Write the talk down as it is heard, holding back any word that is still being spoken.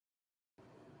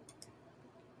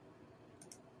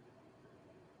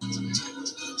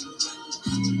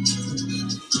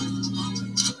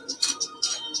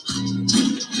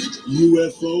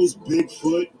UFOs,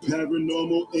 Bigfoot,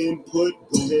 paranormal input.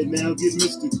 Go ahead now, get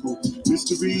mystical.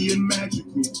 Mystery and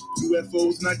magical.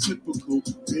 UFOs not typical.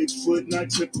 Bigfoot not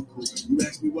typical. You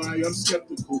ask me why I'm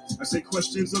skeptical. I say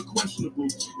questions are questionable.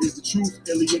 Is the truth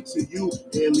alien to you?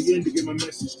 Alien to get my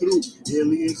message through.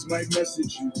 Aliens might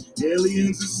message you.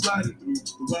 Aliens is sliding through.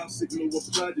 The wild signal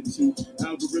applied it to.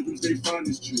 Algorithms they find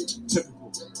is true.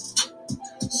 Typical.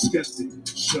 Skeptic.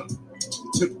 Show.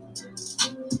 Typical.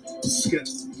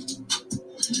 Skeptic.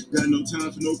 Got no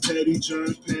time for no petty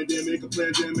germs, pandemic, a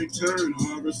pandemic turn.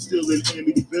 Horror still in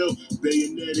Amityville,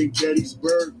 Bayonet in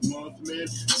Gettysburg, Mothman,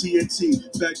 TNT,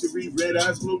 Factory, Red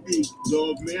Eyes, Glow Beat,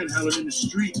 Dog Man howling in the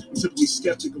street. I'm typically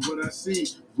skeptic of what I see.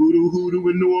 Voodoo Hoodoo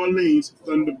in New Orleans,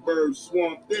 Thunderbird,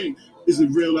 Swamp Thing. Is it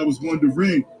real? I was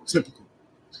wondering. Typical.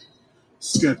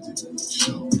 Skeptic.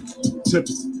 Show.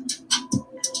 Typical.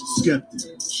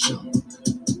 Skeptic. Show.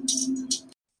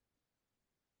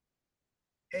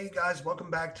 Hey guys,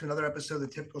 welcome back to another episode of the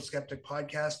Typical Skeptic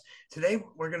Podcast. Today,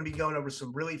 we're going to be going over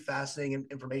some really fascinating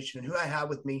information. And who I have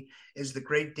with me is the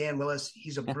great Dan Willis.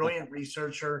 He's a brilliant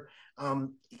researcher.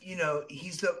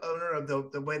 He's the owner of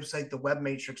the website,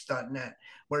 thewebmatrix.net,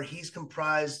 where he's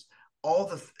comprised all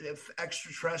the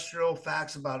extraterrestrial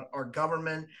facts about our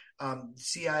government,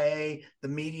 CIA, the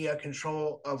media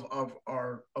control of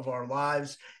our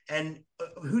lives. And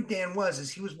who Dan was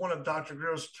is he was one of Dr.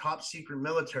 Greer's top secret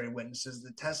military witnesses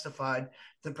that testified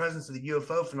to the presence of the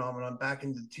UFO phenomenon back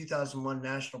in the 2001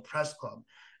 National Press Club.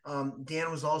 Dan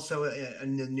was also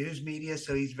in the news media,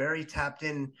 so he's very tapped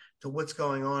in to what's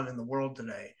going on in the world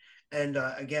today. And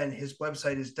again, his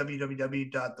website is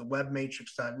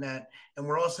www.thewebmatrix.net. And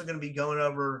we're also going to be going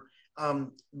over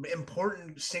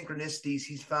important synchronicities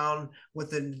he's found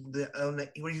with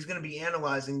when he's going to be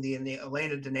analyzing the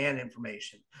Elena Danaan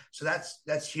information. So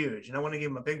that's huge. And I want to give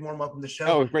him a big warm welcome to the show.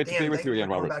 Oh, great Dan, to be with you again,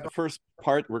 Robert. The first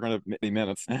part, we're going to many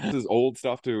minutes. This is old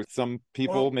stuff to some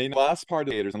people. The last part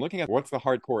of and looking at what's the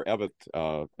hardcore evidence.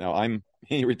 Now, I'm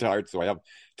retired, so I have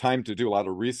time to do a lot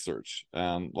of research.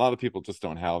 And a lot of people just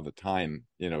don't have the time,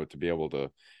 to be able to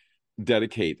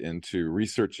dedicate into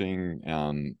researching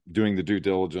and doing the due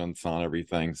diligence on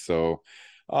everything. So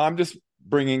I'm just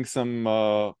bringing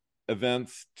some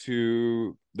events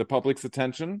to the public's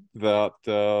attention that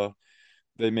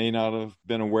they may not have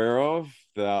been aware of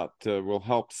that will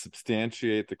help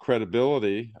substantiate the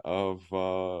credibility of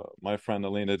my friend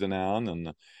Elena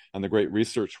Danaan and the great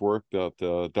research work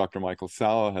that Dr. Michael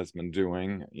Salla has been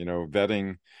doing,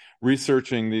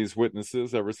 researching these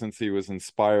witnesses ever since he was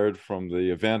inspired from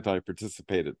the event I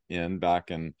participated in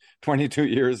back in 22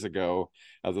 years ago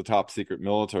as a top secret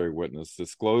military witness,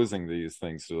 disclosing these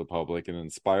things to the public, and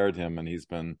inspired him. And he's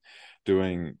been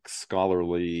doing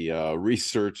scholarly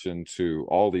research into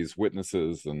all these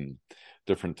witnesses and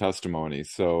different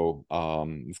testimonies. So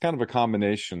it's kind of a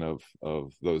combination of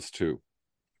those two.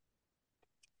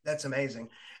 That's amazing.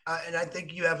 And I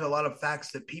think you have a lot of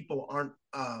facts that people aren't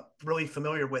really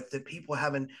familiar with, that people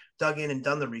haven't dug in and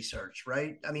done the research,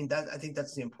 right? I mean, I think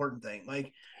that's the important thing.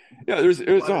 Like, yeah, there's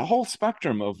a whole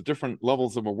spectrum of different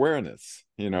levels of awareness.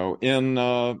 In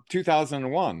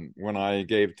 2001, when I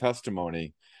gave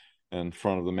testimony in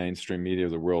front of the mainstream media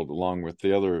of the world, along with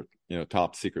the other,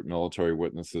 top secret military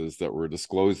witnesses that were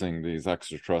disclosing these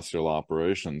extraterrestrial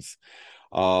operations,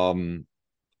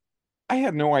 I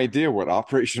had no idea what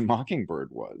Operation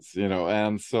Mockingbird was,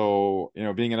 and so,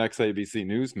 being an ex-ABC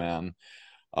newsman,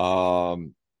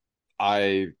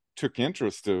 I took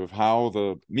interest of how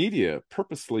the media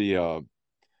purposely,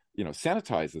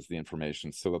 sanitizes the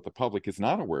information so that the public is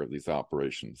not aware of these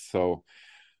operations. So,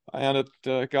 and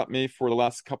it got me for the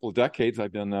last couple of decades.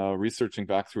 I've been researching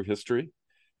back through history.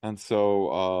 And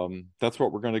so that's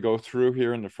what we're going to go through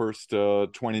here in the first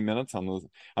 20 minutes. I'm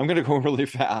going to go really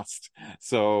fast.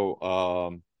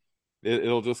 So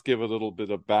it'll just give a little bit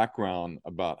of background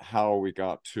about how we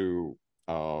got to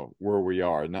where we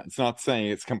are. It's not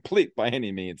saying it's complete by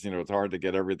any means. It's hard to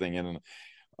get everything in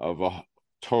of a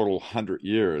total 100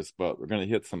 years, but we're going to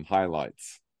hit some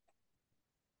highlights.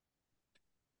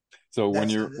 So when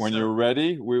you're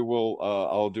ready, we will.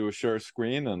 I'll do a share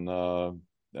screen and go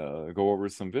over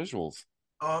some visuals.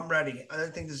 Oh, I'm ready. I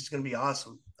think this is going to be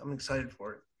awesome. I'm excited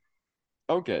for it.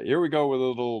 Okay, here we go with a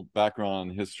little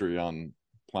background history on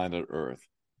planet Earth.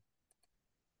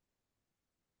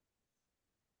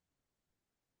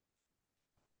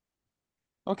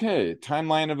 Okay,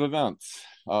 timeline of events.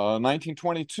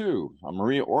 1922,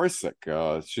 Maria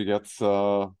Orsic. She gets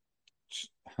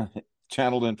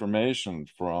channeled information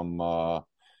from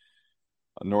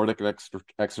Nordic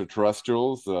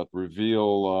extraterrestrials that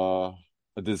reveal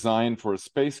a design for a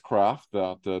spacecraft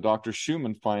that Dr.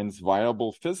 Schumann finds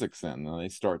viable physics in, and they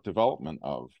start development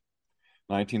of.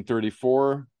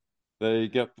 1934, they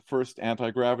get the first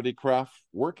anti-gravity craft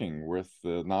working with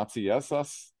the Nazi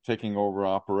SS taking over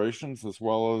operations, as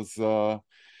well as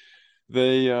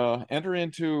they enter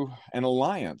into an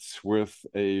alliance with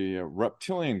a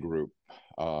reptilian group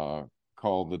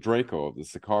called the Draco of the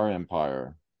Sakar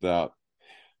Empire, that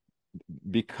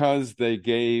because they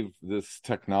gave this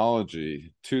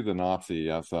technology to the Nazi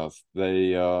SS,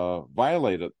 they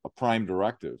violated a prime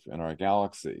directive in our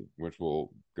galaxy, which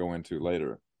we'll go into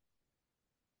later.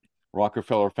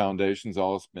 Rockefeller Foundation's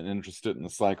always been interested in the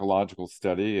psychological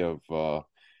study of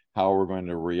how we're going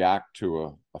to react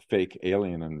to a fake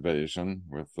alien invasion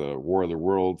with the War of the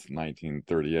Worlds in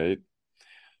 1938.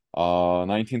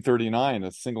 1939,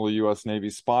 a single U.S. Navy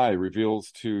spy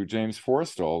reveals to James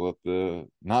Forrestal that the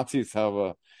Nazis have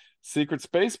a secret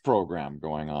space program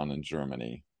going on in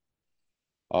Germany.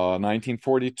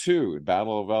 1942,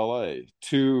 Battle of L.A.,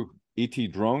 2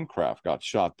 ET drone craft got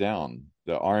shot down.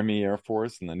 The Army, Air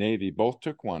Force, and the Navy both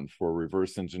took one for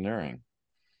reverse engineering.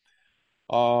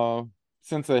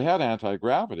 Since they had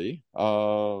anti-gravity,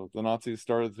 the Nazis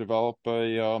started to develop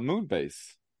a moon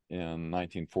base in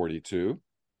 1942.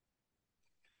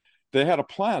 They had a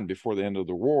plan before the end of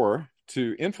the war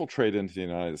to infiltrate into the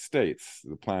United States.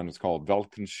 The plan was called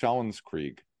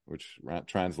Weltanschauungskrieg, which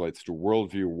translates to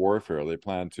worldview warfare. They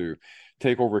planned to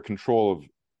take over control of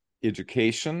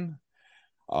education,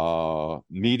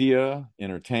 media,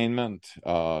 entertainment,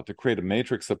 to create a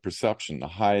matrix of perception to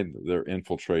hide their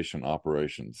infiltration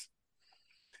operations.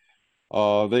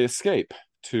 They escape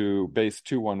to base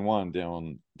 211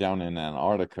 down in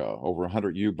Antarctica. Over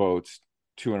 100 U-boats,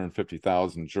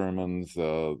 250,000 Germans,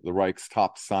 the Reich's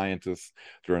top scientists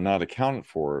that are not accounted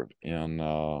for in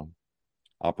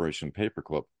Operation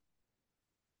Paperclip.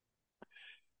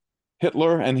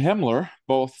 Hitler and Himmler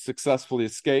both successfully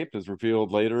escaped, as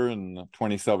revealed later in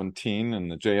 2017 in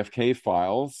the JFK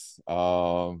files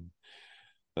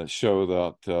that show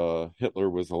that Hitler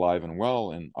was alive and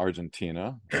well in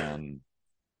Argentina, and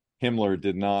Himmler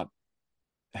did not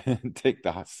take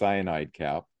the cyanide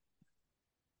cap.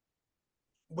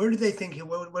 Where did they think?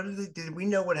 Did we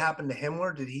know what happened to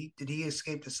Himmler? Did he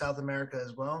escape to South America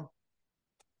as well?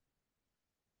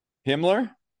 Himmler?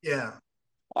 Yeah.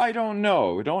 I don't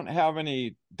know. We don't have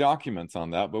any documents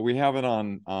on that, but we have it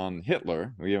on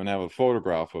Hitler. We even have a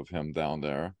photograph of him down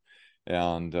there.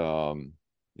 And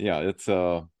yeah, it's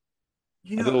a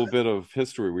little bit of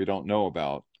history we don't know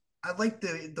about. I like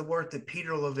the work that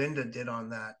Peter Levenda did on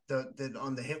that,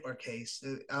 on the Hitler case.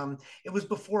 It was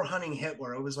before Hunting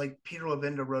Hitler. It was like Peter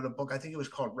Levenda wrote a book. I think it was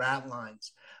called Rat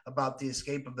Lines, about the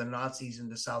escape of the Nazis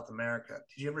into South America.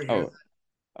 Did you ever hear that?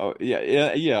 Oh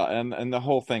yeah, and the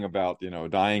whole thing about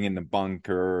dying in the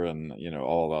bunker and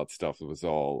all that stuff. It was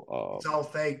all it's all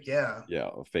fake. Yeah,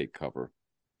 a fake cover.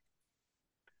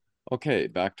 Okay,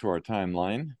 back to our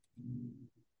timeline.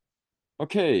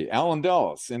 Okay, Allen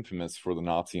Dulles, infamous for the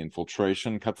Nazi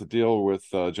infiltration, cuts a deal with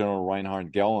General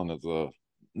Reinhard Gehlen of the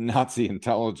Nazi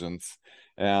intelligence,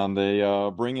 and they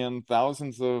bring in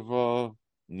thousands of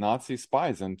Nazi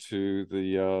spies into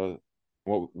the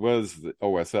what was the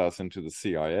OSS, into the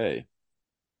CIA.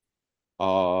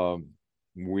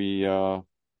 We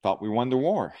thought we won the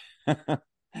war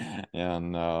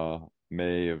in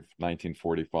May of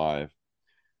 1945.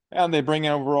 And they bring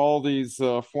over all these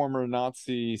former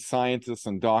Nazi scientists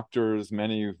and doctors,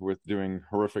 many with doing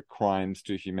horrific crimes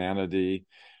to humanity,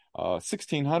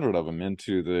 1,600 of them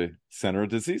into the Center of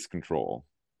Disease Control.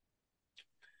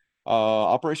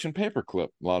 Operation Paperclip,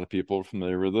 a lot of people are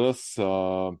familiar with this.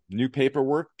 New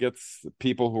paperwork gets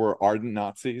people who are ardent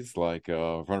Nazis, like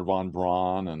Werner von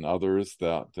Braun and others,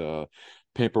 that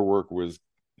paperwork was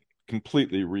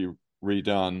completely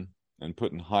redone and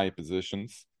put in high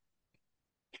positions.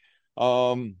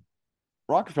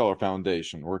 Rockefeller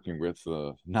Foundation, working with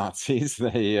the Nazis,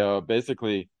 they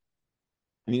basically,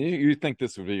 I mean, you think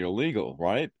this would be illegal,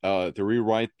 right? To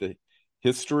rewrite the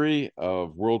history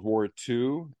of World War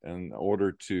II in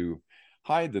order to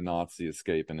hide the Nazi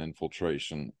escape and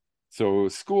infiltration. So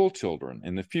school children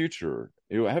in the future,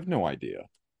 you have no idea.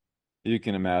 You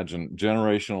can imagine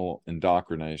generational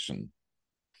indoctrination.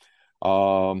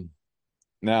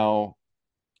 Now,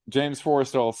 James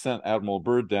Forrestal sent Admiral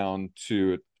Byrd down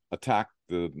to attack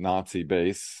the Nazi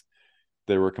base.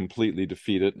 They were completely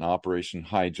defeated in Operation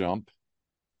High Jump.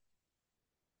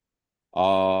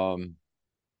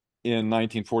 In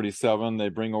 1947, they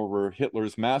bring over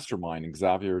Hitler's mastermind,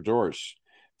 Xavier Dorsch,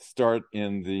 start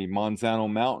in the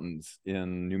Manzano Mountains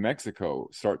in New Mexico,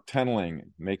 start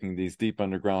tunneling, making these deep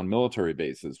underground military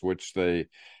bases, which they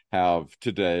have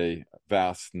today a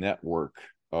vast network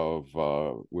of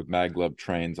with maglev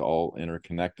trains all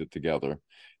interconnected together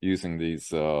using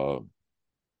these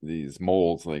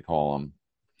molds, they call them,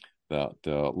 that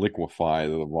liquefy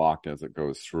the rock as it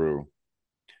goes through.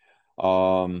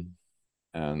 And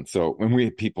so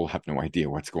when people have no idea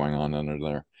what's going on under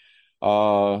there.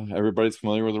 Everybody's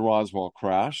familiar with the Roswell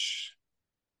crash.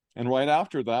 And right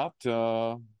after that,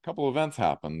 a couple of events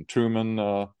happened.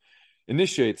 Truman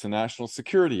initiates a National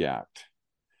Security Act.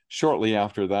 Shortly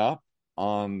after that,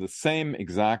 on the same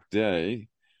exact day,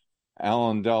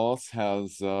 Allen Dulles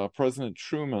has President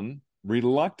Truman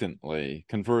reluctantly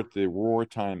convert the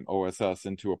wartime OSS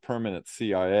into a permanent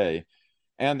CIA,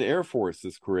 and the Air Force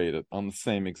is created on the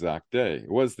same exact day.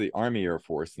 It was the Army Air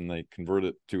Force, and they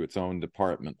converted it to its own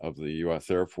department of the U.S.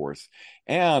 Air Force.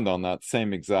 And on that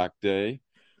same exact day,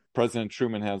 President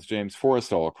Truman has James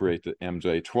Forrestal create the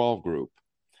MJ-12 group,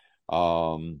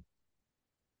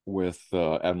 with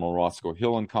Admiral Roscoe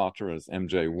Hillenkotter as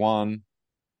MJ-1,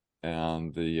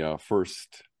 and the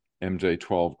first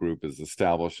MJ-12 group is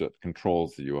established that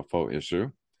controls the UFO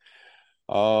issue.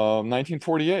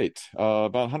 1948,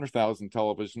 about 100,000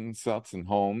 television sets in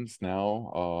homes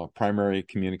now, primary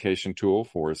communication tool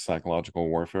for psychological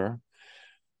warfare.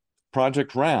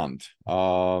 Project RAND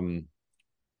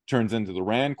turns into the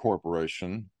RAND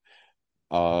Corporation.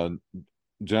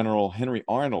 General Henry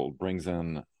Arnold brings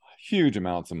in huge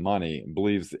amounts of money and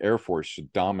believes the Air Force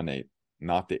should dominate,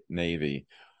 not the Navy,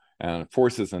 and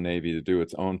forces the Navy to do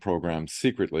its own programs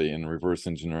secretly in reverse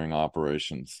engineering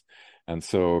operations. And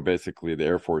so basically the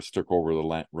Air Force took over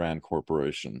the RAND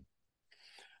Corporation.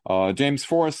 James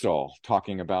Forrestal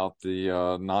talking about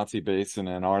the Nazi base in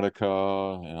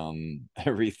Antarctica and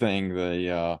everything.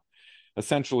 They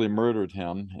essentially murdered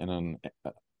him in an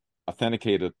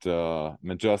authenticated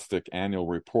Majestic annual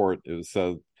report. It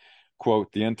said,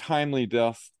 quote, "The untimely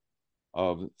death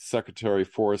of Secretary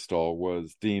Forrestal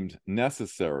was deemed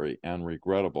necessary and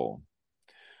regrettable."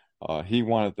 He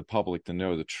wanted the public to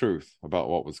know the truth about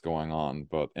what was going on,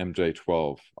 but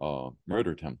MJ-12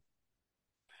 murdered him.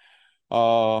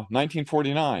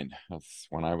 1949, that's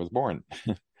when I was born.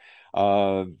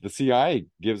 The CIA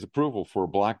gives approval for a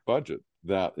black budget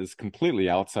that is completely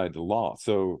outside the law.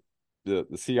 So the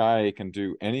CIA can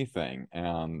do anything,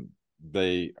 and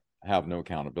they have no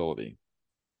accountability.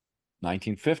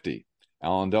 1950,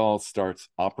 Allen Dulles starts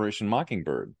Operation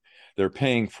Mockingbird. They're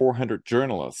paying 400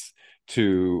 journalists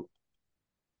to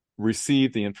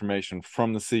receive the information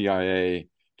from the CIA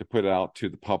to put it out to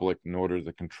the public in order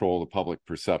to control the public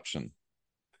perception.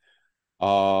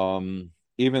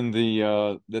 Even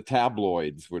the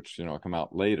tabloids, which come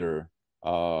out later,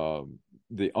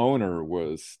 the owner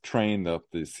was trained at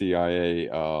the CIA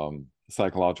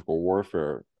psychological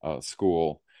warfare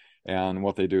school, and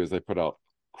what they do is they put out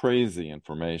crazy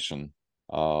information.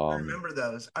 I remember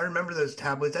those. I remember those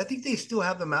tabloids. I think they still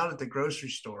have them out at the grocery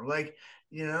store. Right.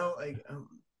 Yeah.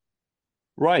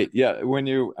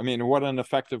 What an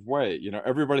effective way.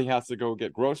 Everybody has to go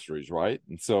get groceries, right?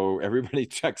 And so everybody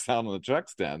checks out on the check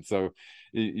stand. So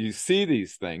you see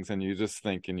these things and you just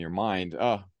think in your mind,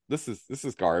 oh, this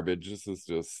is garbage. This is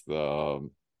just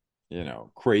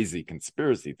crazy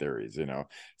conspiracy theories,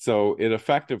 So it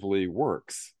effectively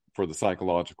works for the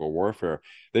psychological warfare.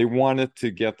 They wanted to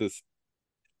get this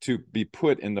to be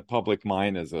put in the public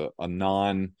mind as a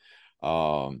non-reality.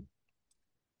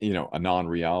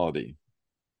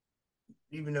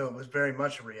 Even though it was very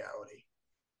much a reality.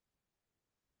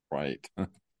 Right.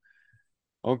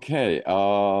 Okay.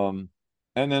 And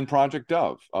then Project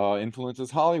Dove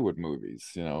influences Hollywood movies.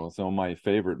 Some of my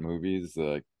favorite movies,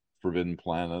 Forbidden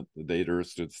Planet, The Day Earth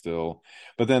Stood Still.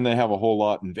 But then they have a whole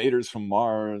lot: Invaders from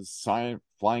Mars,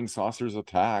 Flying Saucers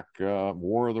Attack,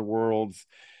 War of the Worlds.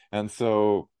 And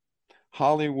so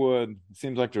Hollywood, it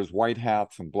seems like there's white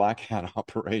hats and black hat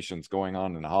operations going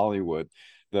on in Hollywood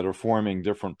that are forming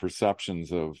different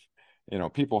perceptions of,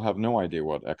 people have no idea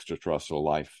what extraterrestrial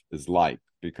life is like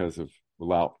because of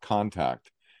without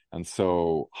contact. And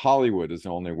so Hollywood is the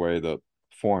only way that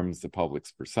forms the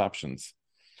public's perceptions.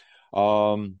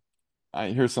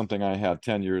 Here's something I had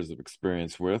 10 years of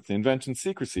experience with: the Invention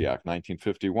Secrecy Act,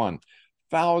 1951.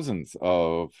 Thousands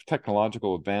of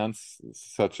technological advances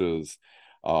such as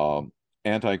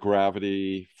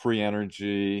anti-gravity, free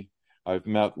energy. I've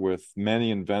met with many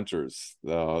inventors.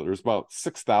 There's about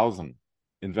 6,000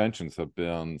 inventions have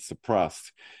been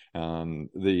suppressed. And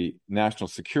the national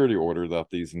security order that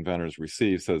these inventors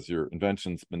receive says your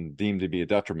invention's been deemed to be a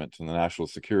detriment to the national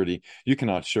security. You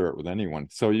cannot share it with anyone.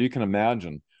 So you can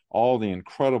imagine all the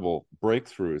incredible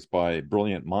breakthroughs by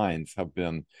brilliant minds have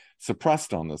been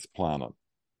suppressed on this planet.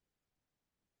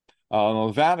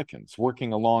 The Vatican's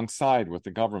working alongside with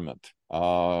the government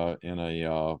in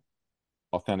a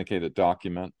authenticated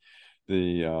document.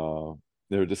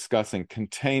 They're discussing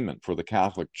containment for the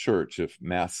Catholic Church if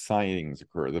mass sightings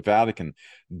occur. The Vatican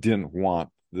didn't want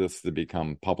this to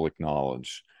become public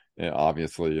knowledge.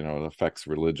 Obviously, it affects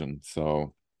religion.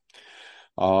 So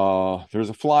there's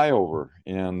a flyover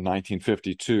in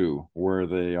 1952 where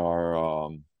they are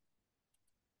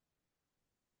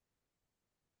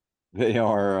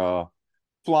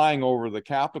flying over the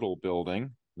Capitol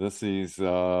building. This is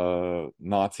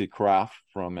Nazi craft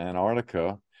from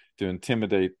Antarctica to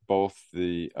intimidate both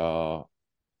the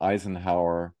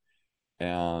Eisenhower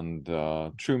and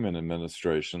Truman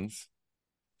administrations.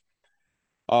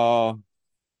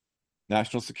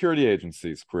 National security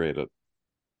agencies created.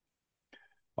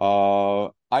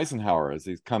 Eisenhower, as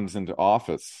he comes into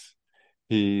office,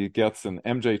 he gets an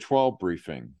MJ-12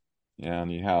 briefing.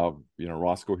 And you have,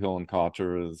 Roscoe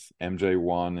Hillenkotter as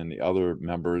MJ1 and the other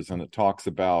members, and it talks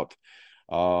about,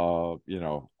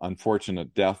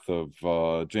 unfortunate death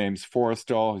of James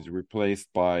Forrestal, who's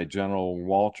replaced by General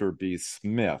Walter B.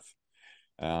 Smith.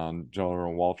 And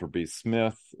General Walter B.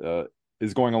 Smith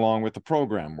is going along with the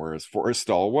program, whereas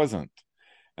Forrestal wasn't.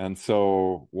 And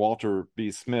so Walter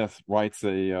B. Smith writes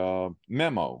a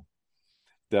memo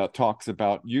that talks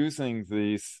about using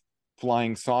these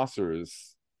flying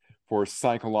saucers for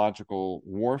psychological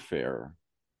warfare,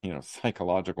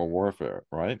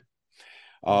 right?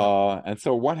 And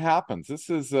so what happens? This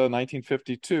is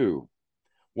 1952.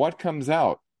 What comes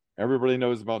out? Everybody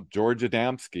knows about George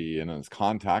Adamski and his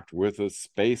contact with his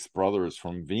space brothers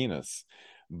from Venus.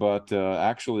 But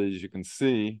actually, as you can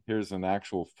see, here's an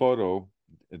actual photo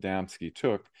Adamski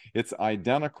took. It's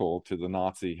identical to the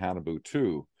Nazi Haunebu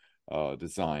 2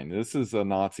 design. This is a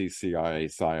Nazi CIA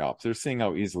psyops. They're seeing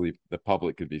how easily the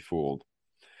public could be fooled.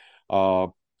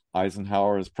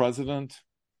 Eisenhower is president.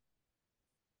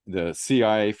 The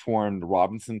CIA formed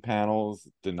Robinson panels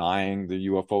denying the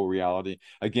UFO reality.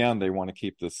 Again, they want to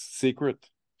keep this secret.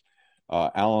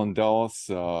 Alan Dulles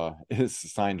is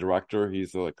assigned director.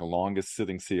 He's like the longest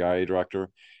sitting CIA director.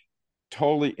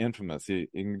 Totally infamous. He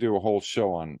can do a whole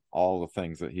show on all the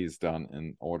things that he's done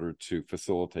in order to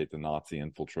facilitate the Nazi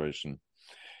infiltration.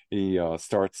 He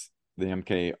starts the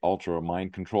MK Ultra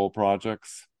mind control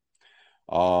projects.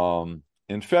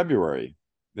 In February,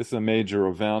 this is a major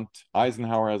event.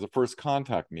 Eisenhower has a first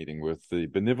contact meeting with the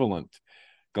benevolent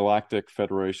Galactic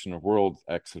Federation of World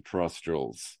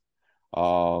Extraterrestrials.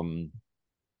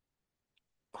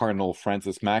 Cardinal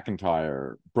Francis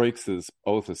McIntyre breaks his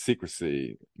oath of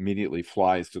secrecy, immediately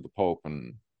flies to the Pope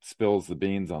and spills the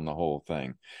beans on the whole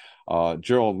thing.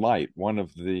 Gerald Light, one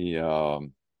of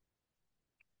the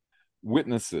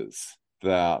witnesses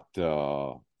that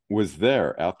was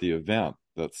there at the event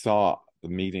that saw the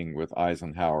meeting with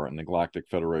Eisenhower and the Galactic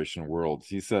Federation of Worlds,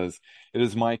 he says, "It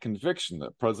is my conviction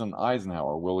that President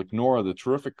Eisenhower will ignore the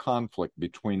terrific conflict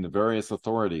between the various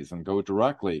authorities and go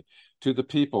directly to the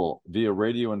people via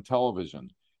radio and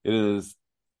television. It is,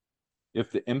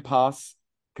 if the impasse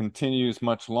continues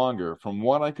much longer, from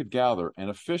what I could gather, an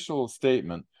official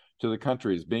statement to the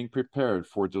country is being prepared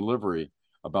for delivery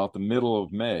about the middle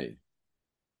of May."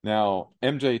 Now,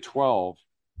 MJ-12,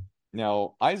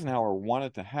 Eisenhower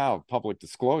wanted to have public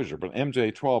disclosure, but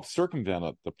MJ-12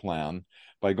 circumvented the plan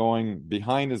by going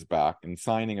behind his back and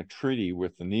signing a treaty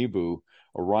with the Nibu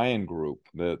Orion group,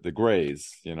 the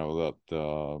Greys,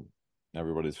 that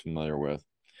everybody's familiar with.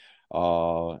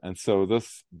 And so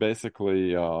this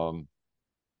basically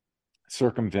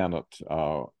circumvented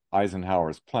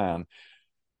Eisenhower's plan.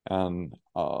 And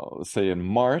say in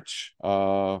March,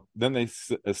 then they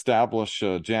establish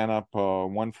JANUP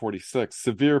 146,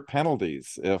 severe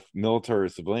penalties if military or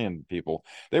civilian people,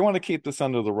 they want to keep this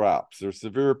under the wraps. There's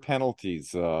severe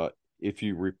penalties if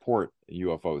you report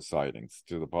UFO sightings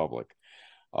to the public.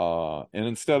 And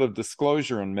instead of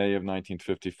disclosure in May of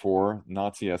 1954,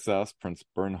 Nazi SS, Prince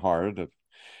Bernhard,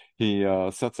 he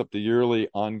sets up the yearly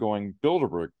ongoing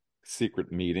Bilderberg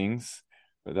secret meetings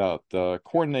that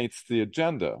coordinates the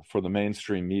agenda for the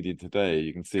mainstream media today.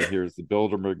 You can see here's the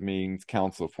Bilderberg meetings,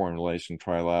 Council of Formulation,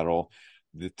 Trilateral,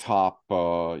 the top,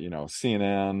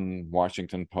 CNN,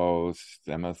 Washington Post,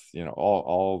 MS,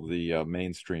 all the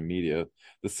mainstream media,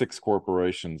 the 6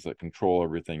 corporations that control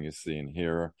everything you see in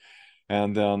here.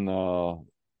 And then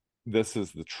this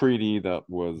is the treaty that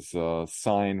was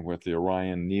signed with the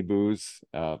Orion Nibus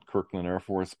at Kirkland Air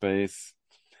Force Base.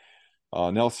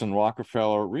 Nelson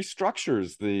Rockefeller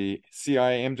restructures the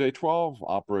CIA MJ-12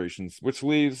 operations, which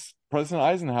leaves President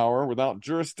Eisenhower without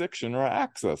jurisdiction or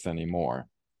access anymore.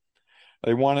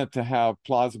 They wanted to have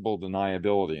plausible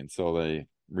deniability, and so they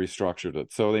restructured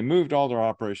it. So they moved all their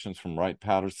operations from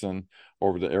Wright-Patterson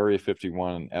over to Area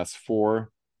 51 and S4.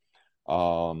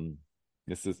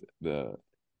 This is the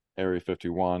Area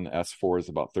 51. S4 is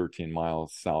about 13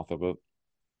 miles south of it.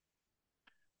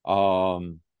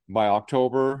 By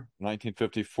October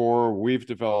 1954, we've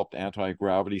developed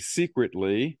anti-gravity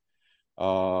secretly.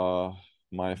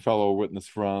 My fellow witness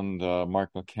friend,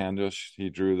 Mark McCandish, he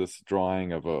drew this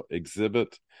drawing of an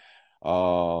exhibit,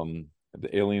 the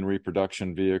alien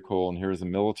reproduction vehicle, and here's a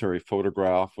military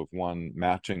photograph of one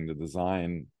matching the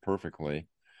design perfectly.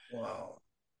 Wow.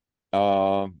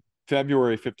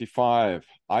 February 55,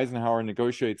 Eisenhower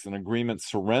negotiates an agreement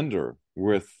surrender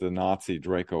with the Nazi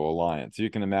Draco alliance. You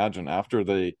can imagine after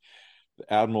the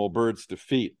Admiral Byrd's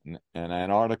defeat in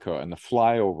Antarctica and the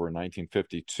flyover in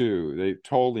 1952, they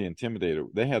totally intimidated.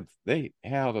 They had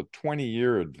a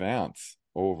 20-year advance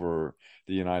over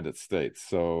the United States.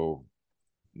 So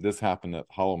this happened at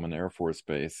Holloman Air Force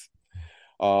Base.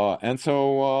 And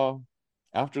so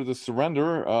after the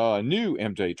surrender, a new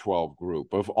MJ-12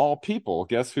 group of all people,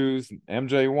 guess who's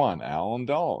MJ-1? Alan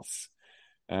Dulles.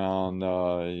 And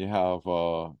you have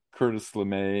Curtis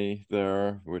LeMay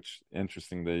there, which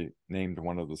interesting, they named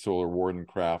one of the Solar Warden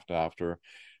craft after,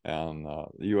 and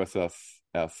the USS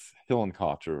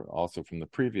Hillenkotter, also from the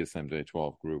previous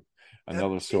MJ-12 group,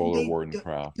 another Solar Warden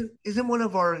craft. Isn't one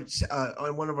of our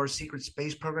secret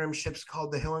space program ships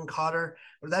called the Hillenkotter?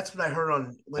 Or that's what I heard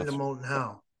on Linda Moulton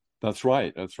Howe. That's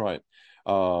right. That's right.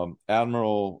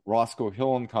 Admiral Roscoe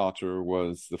Hillenkotter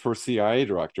was the first CIA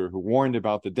director who warned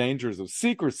about the dangers of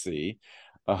secrecy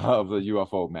of the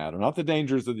UFO matter. Not the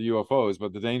dangers of the UFOs,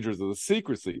 but the dangers of the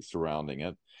secrecy surrounding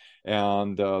it.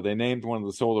 And they named one of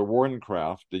the Solar Warden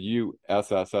craft, the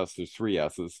USSS, there's three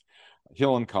S's,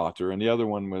 Hillenkotter, and the other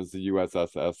one was the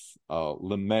USSS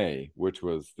LeMay, which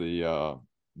was the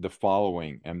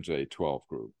following MJ-12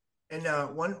 group. And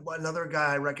another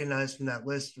guy I recognized from that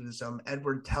list was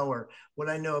Edward Teller. What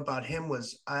I know about him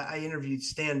was I interviewed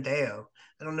Stan Deo.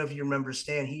 I don't know if you remember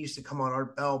Stan. He used to come on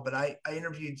Art Bell, but I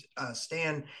interviewed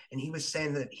Stan, and he was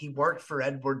saying that he worked for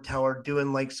Edward Teller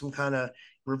doing like some kind of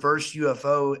reverse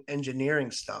UFO engineering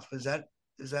stuff. Is that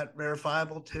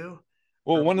verifiable too?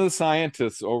 Well, one of the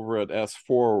scientists over at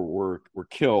S4 were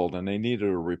killed, and they needed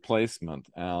a replacement.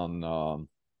 And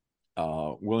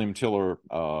William Tiller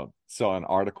saw an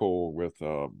article with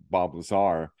Bob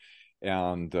Lazar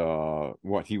and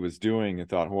what he was doing, and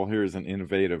thought, well, here's an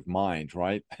innovative mind,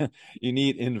 right? You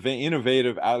need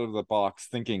innovative, out of the box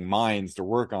thinking minds to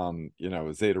work on,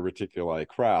 Zeta Reticuli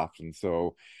craft. And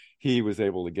so he was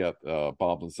able to get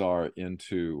Bob Lazar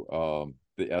into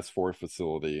the S4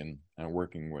 facility and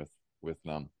working with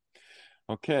them.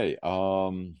 Okay.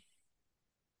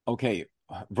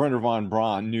 Werner von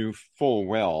Braun knew full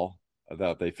well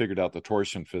that they figured out the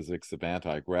torsion physics of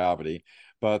anti-gravity,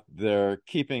 but they're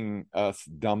keeping us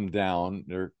dumbed down.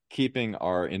 They're keeping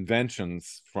our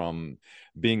inventions from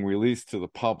being released to the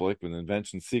public with the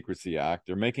Invention Secrecy Act.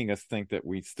 They're making us think that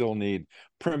we still need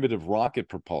primitive rocket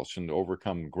propulsion to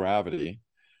overcome gravity.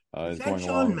 Is that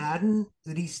John Madden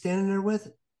that he's standing there with,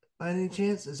 by any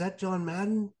chance? Is that John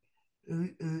Madden,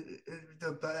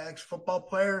 the ex-football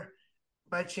player,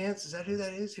 by chance? Is that who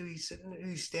that is? Who he's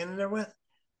standing there with?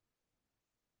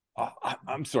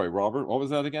 I'm sorry, Robert. What was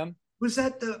that again? Was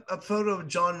that a photo of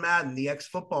John Madden, the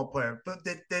ex-football player? But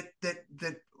that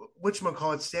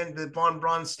whatchamacallit that Von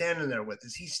Braun's standing there with?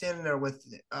 Is he standing there with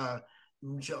the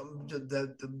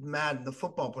Madden, the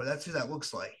football player? That's who that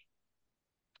looks like.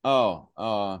 Oh,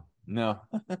 no,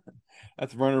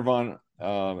 that's Werner von.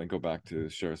 Let me go back to the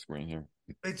share screen here.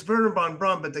 It's Werner von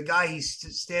Braun, but the guy he's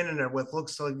standing there with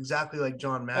looks exactly like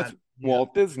John Madden. That's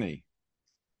Walt Disney.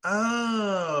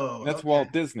 Oh, that's okay.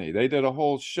 Walt Disney. They did a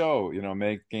whole show,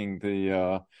 making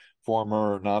the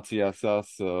former Nazi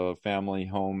SS family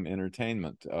home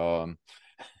entertainment. 33rd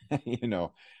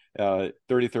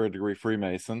degree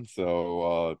Freemason.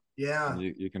 So yeah,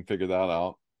 you can figure that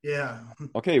out. Yeah.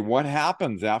 Okay, what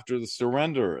happens after the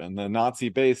surrender and the Nazi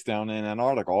base down in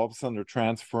Antarctica? All of a sudden, they're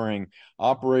transferring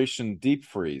Operation Deep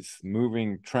Freeze,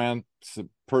 moving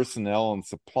personnel and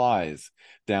supplies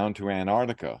down to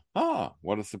Antarctica.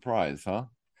 What a surprise, huh?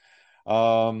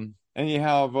 And you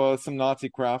have some Nazi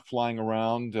craft flying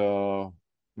around.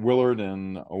 Willard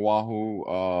and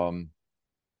Oahu,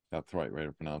 that's the right way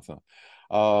to pronounce that,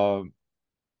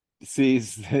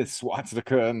 sees this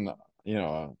swastika and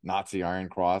a Nazi Iron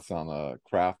Cross on a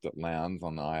craft that lands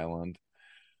on the island.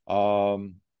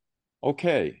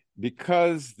 Okay,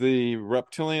 because the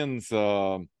reptilians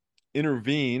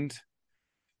intervened,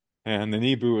 and the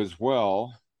Nibu as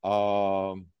well,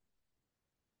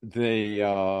 they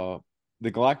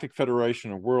the Galactic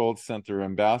Federation of Worlds sent their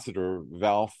ambassador,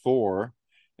 Val Thor,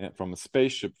 from a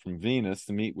spaceship from Venus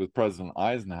to meet with President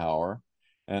Eisenhower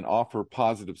and offer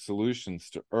positive solutions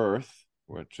to Earth,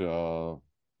 which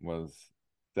was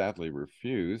sadly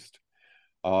refused.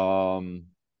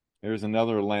 There's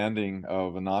another landing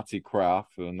of a Nazi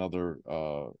craft, another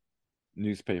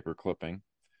newspaper clipping.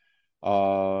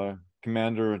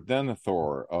 Commander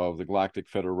Denethor of the Galactic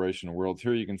Federation of Worlds.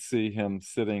 Here you can see him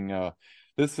sitting.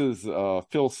 This is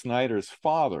Phil Snyder's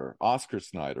father, Oscar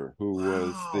Snyder, who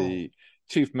was the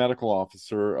chief medical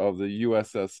officer of the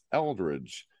USS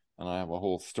Eldridge. And I have a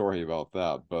whole story about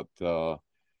that. But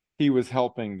he was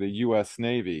helping the U.S.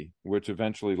 Navy, which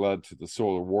eventually led to the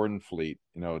Solar Warden Fleet,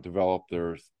 develop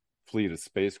their fleet of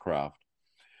spacecraft.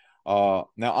 Now,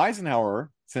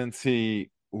 Eisenhower, since he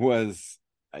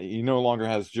no longer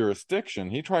has jurisdiction,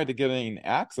 he tried to gain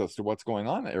access to what's going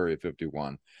on at Area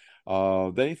 51.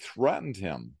 They threatened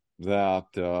him that,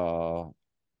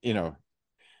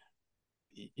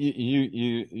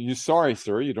 you sorry,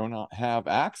 sir, you do not have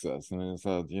access. And he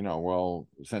said, well,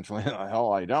 essentially,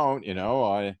 hell, I don't,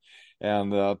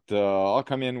 and that I'll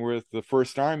come in with the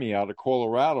First Army out of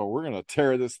Colorado. We're going to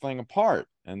tear this thing apart.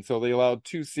 And so they allowed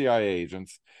 2 CIA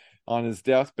agents on his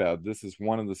deathbed. This is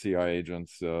one of the CIA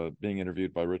agents being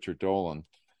interviewed by Richard Dolan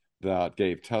that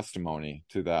gave testimony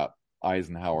to that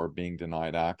Eisenhower being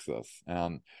denied access.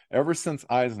 And ever since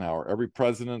Eisenhower, every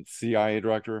president, CIA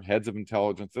director, heads of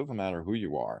intelligence, doesn't matter who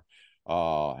you are,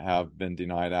 have been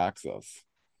denied access.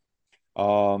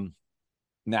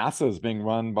 NASA is being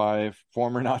run by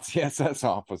former Nazi SS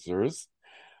officers.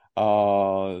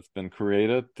 It's been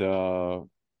created.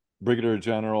 Brigadier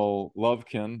General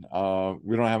Lovkin,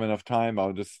 we don't have enough time.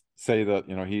 I'll just say that,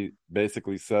 he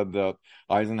basically said that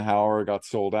Eisenhower got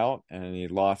sold out and he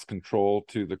lost control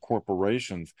to the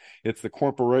corporations. It's the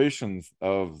corporations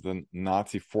of the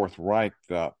Nazi Fourth Reich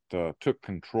that took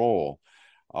control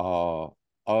of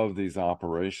these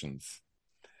operations.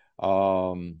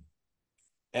 And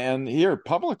here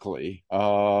publicly,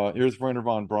 here's Werner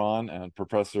von Braun and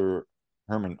Professor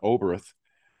Hermann Oberth,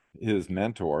 his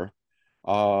mentor,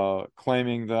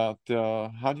 claiming that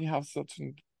how do you have such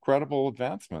incredible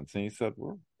advancements? And he said,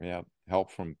 we have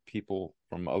help from people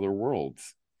from other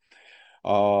worlds.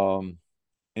 In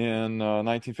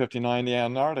 1959, the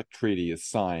Antarctic Treaty is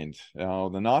signed.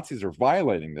 The Nazis are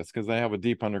violating this because they have a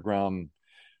deep underground,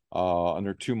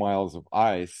 under 2 miles of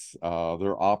ice.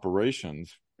 Their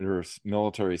operations, their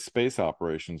military space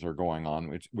operations are going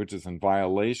on, which is in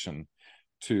violation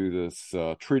to this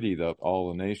treaty that all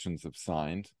the nations have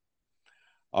signed.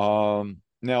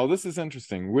 Now, this is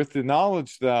interesting. With the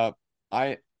knowledge that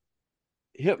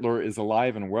Hitler is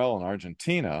alive and well in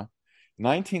Argentina,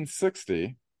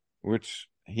 1960, which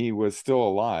he was still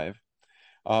alive,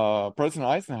 President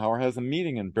Eisenhower has a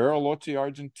meeting in Bariloche,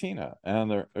 Argentina, and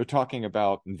they're talking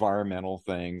about environmental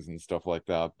things and stuff like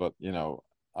that. But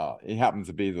it happens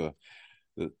to be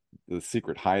the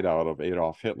secret hideout of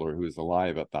Adolf Hitler, who's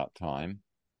alive at that time.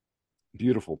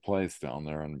 Beautiful place down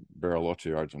there in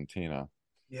Bariloche, Argentina.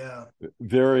 Yeah.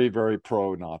 Very, very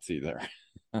pro-Nazi there.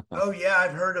 Oh yeah,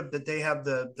 I've heard of that. They have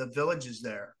the villages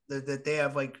there. That they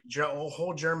have like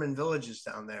whole German villages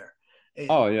down there.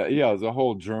 Oh yeah, there's a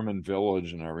whole German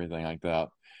village and everything like that.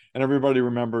 And everybody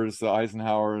remembers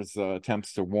Eisenhower's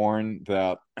attempts to warn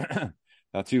that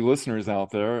that's you listeners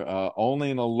out there.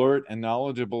 Only an alert and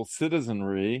knowledgeable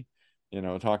citizenry,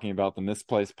 talking about the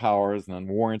misplaced powers and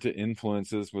unwarranted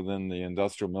influences within the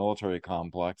industrial military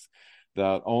complex.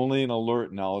 That only an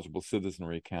alert, knowledgeable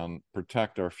citizenry can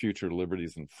protect our future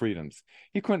liberties and freedoms.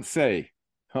 He couldn't say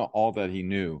all that he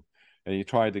knew, and he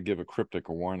tried to give a cryptic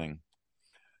warning.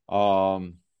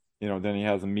 Then he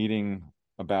has a meeting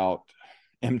about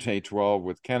MJ-12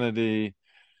 with Kennedy.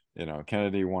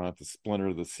 Kennedy wanted to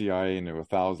splinter the CIA into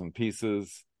 1,000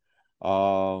 pieces.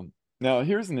 Now,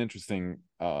 here's an interesting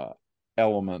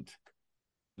element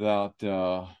that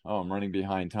I'm running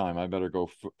behind time. I better go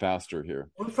faster here.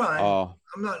 We're fine.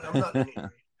 I'm not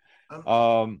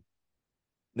in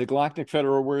the Galactic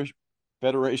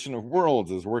Federation of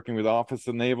Worlds is working with Office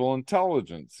of Naval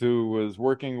Intelligence, who was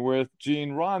working with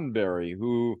Gene Roddenberry,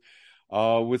 who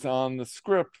was on the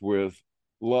script with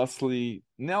Leslie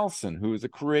Nelson, who is a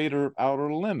creator of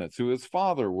Outer Limits, who his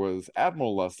father was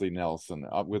Admiral Leslie Nelson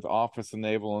with Office of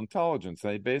Naval Intelligence.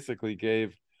 They basically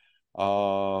gave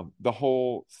the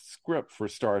whole script for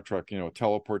Star Trek,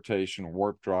 teleportation,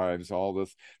 warp drives, all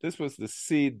this. This was to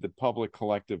seed the public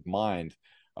collective mind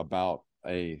about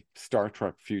a Star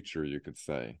Trek future, you could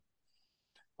say.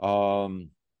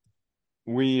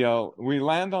 We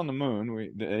land on the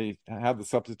moon. They had the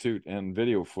substitute in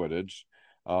video footage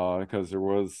because there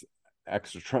was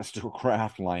extraterrestrial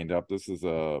craft lined up. This is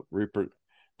a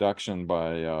reproduction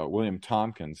by William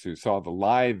Tompkins, who saw the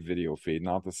live video feed,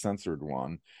 not the censored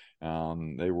one.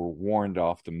 They were warned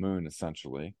off the moon,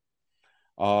 essentially.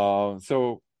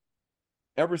 So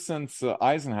ever since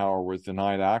Eisenhower was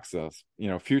denied access,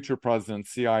 future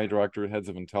presidents, CIA director, heads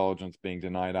of intelligence being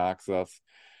denied access.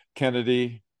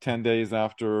 Kennedy, 10 days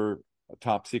after a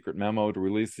top secret memo to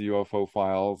release the UFO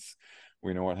files,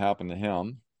 we know what happened to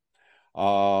him.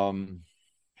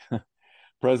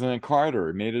 President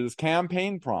Carter made it his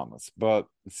campaign promise, but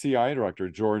CIA director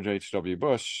George H.W.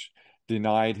 Bush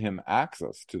denied him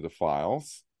access to the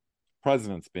files.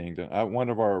 Presidents being one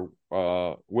of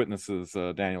our witnesses,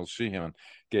 Daniel Sheehan,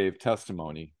 gave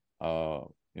testimony.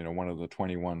 One of the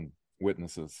 21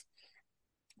 witnesses.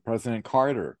 President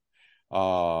Carter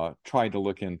tried to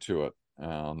look into it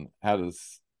and had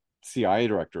his CIA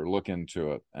director look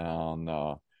into it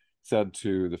and said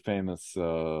to the famous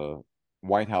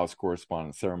White House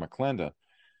correspondent Sarah McClendon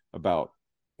about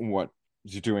what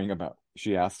he's doing about.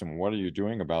 She asked him, "What are you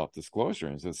doing about disclosure?"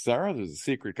 And he says, "Sarah, there's a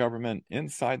secret government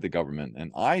inside the government,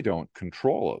 and I don't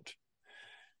control it."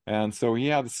 And so he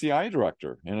had the CIA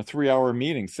director in a 3-hour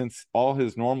meeting, since all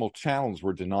his normal channels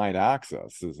were denied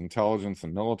access, his intelligence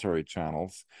and military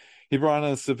channels. He brought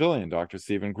in a civilian, Dr.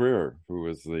 Stephen Greer, who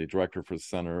was the director for the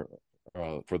Center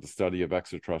for the Study of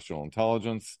Extraterrestrial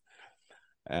Intelligence.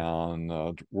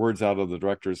 And words out of the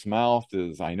director's mouth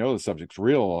is, "I know the subject's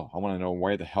real. I want to know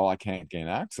why the hell I can't gain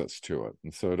access to it."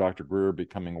 And so Dr. Greer,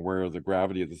 becoming aware of the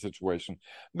gravity of the situation,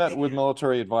 met with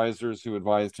military advisors who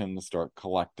advised him to start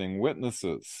collecting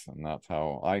witnesses. And that's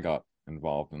how I got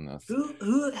involved in this.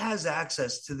 Who has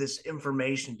access to this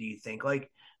information, do you think?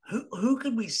 Like, who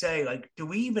could we say, like, do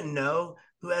we even know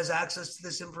who has access to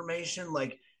this information?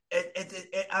 Like,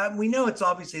 we know it's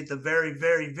obviously at the very,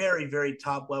 very, very, very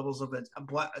top levels of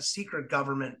a secret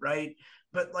government, right?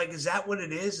 But like, is that what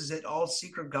it is? Is it all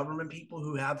secret government people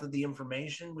who have the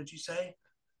information, would you say?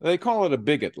 They call it a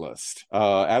bigot list.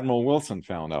 Admiral Wilson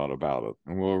found out about it,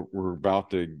 and we're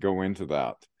about to go into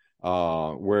that,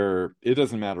 where it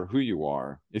doesn't matter who you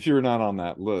are. If you're not on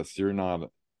that list, you're not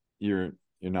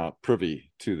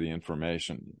privy to the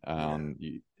information.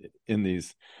 In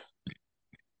these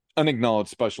unacknowledged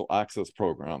special access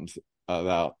programs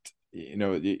that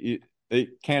they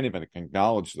can't even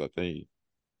acknowledge that they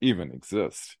even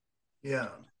exist.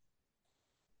 Yeah,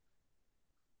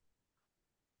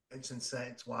 it's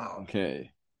insane. It's wild.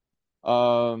 Okay.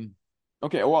 Well,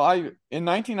 in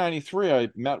 1993 I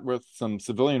met with some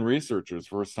civilian researchers,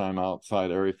 first time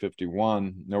outside Area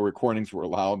 51. No recordings were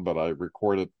allowed, but I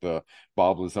recorded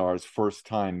Bob Lazar's first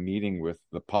time meeting with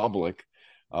the public.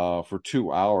 For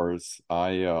 2 hours.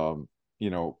 I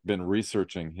been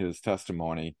researching his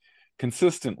testimony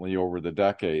consistently over the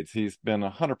decades. He's been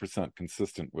 100%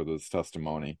 consistent with his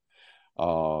testimony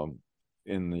in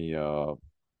the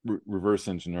reverse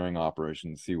engineering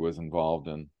operations he was involved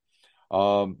in.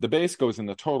 The base goes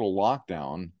into total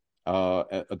lockdown.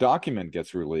 A document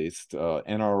gets released,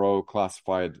 NRO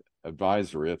classified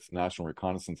advisory, it's National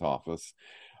Reconnaissance Office,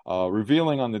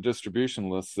 revealing on the distribution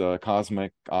list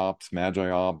Cosmic Ops, Magi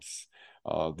Ops.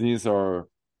 These are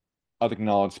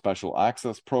unacknowledged special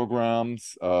access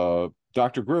programs.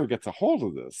 Dr. Greer gets a hold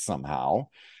of this somehow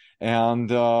and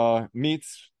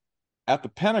meets at the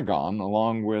Pentagon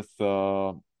along with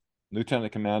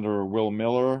Lieutenant Commander Will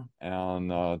Miller and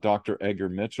Dr. Edgar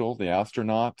Mitchell, the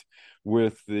astronaut,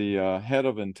 with the head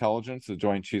of intelligence, the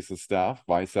Joint Chiefs of Staff,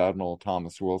 Vice Admiral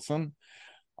Thomas Wilson.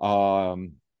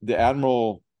 The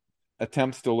Admiral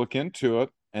attempts to look into it,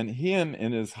 and him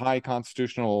in his high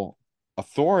constitutional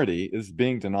authority is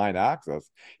being denied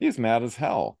access. He's mad as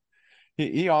hell.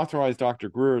 He authorized Dr.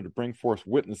 Greer to bring forth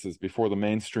witnesses before the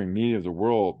mainstream media of the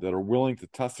world that are willing to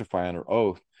testify under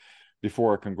oath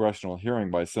before a congressional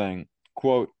hearing by saying,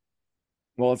 quote,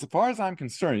 "Well, as far as I'm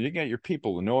concerned, you can get your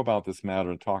people to know about this matter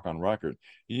and talk on record.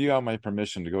 You have my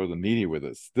permission to go to the media with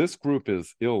this. This group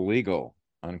is illegal,"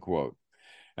 unquote.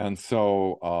 And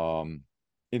so,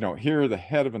 here the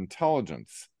head of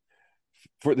intelligence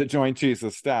for the Joint Chiefs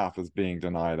of Staff is being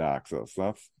denied access.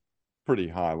 That's pretty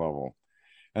high level.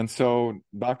 And so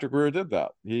Dr. Greer did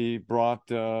that. He brought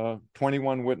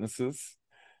 21 witnesses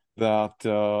that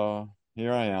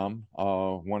here I am,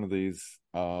 one of these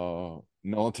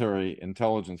military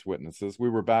intelligence witnesses. We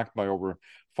were backed by over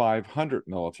 500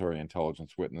 military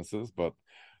intelligence witnesses, but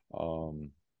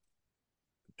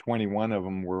 21 of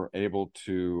them were able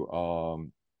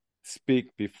to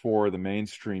speak before the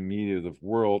mainstream media of the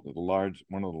world at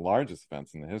one of the largest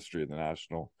events in the history of the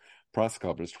National Press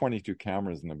Club. There's 22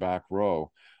 cameras in the back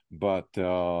row, but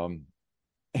but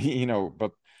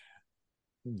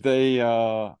they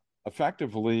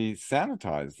effectively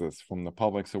sanitize this from the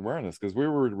public's awareness, because we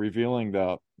were revealing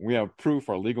that we have proof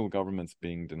our legal government's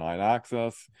being denied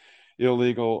access,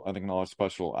 illegal unacknowledged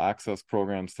special access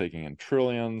programs taking in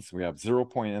trillions. We have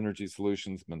zero-point energy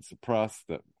solutions been suppressed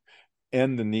that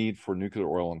end the need for nuclear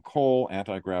oil and coal,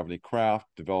 anti-gravity craft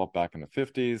developed back in the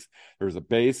 50s. There's a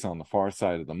base on the far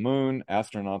side of the moon.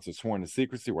 Astronauts are sworn to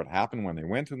secrecy what happened when they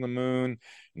went to the moon.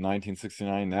 In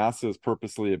 1969, NASA is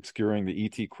purposely obscuring the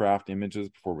ET craft images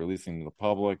before releasing to the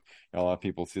public. A lot of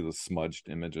people see the smudged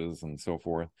images and so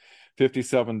forth.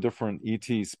 57 different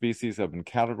ET species have been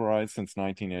categorized since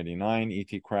 1989.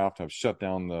 ET craft have shut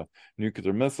down the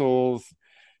nuclear missiles.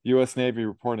 U.S. Navy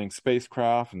reporting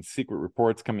spacecraft and secret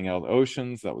reports coming out of the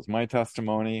oceans. That was my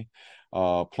testimony.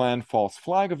 Planned false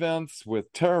flag events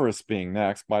with terrorists being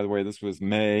next. By the way, this was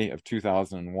May of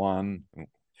 2001.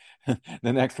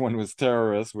 The next one was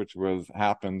terrorists, which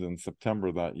happened in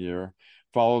September that year,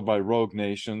 followed by rogue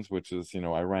nations, which is,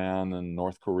 Iran and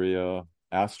North Korea,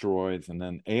 asteroids, and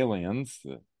then aliens,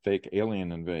 the fake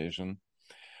alien invasion.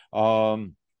 So,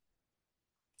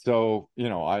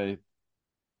 I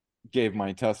gave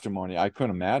my testimony. I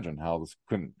couldn't imagine how this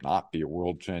couldn't not be a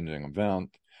world-changing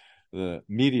event. The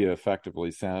media effectively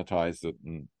sanitized it,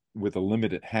 and with a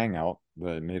limited hangout,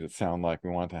 they made it sound like we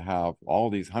wanted to have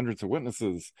all these hundreds of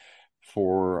witnesses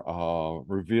for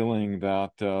revealing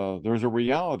that there's a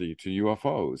reality to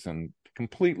UFOs, and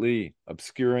completely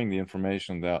obscuring the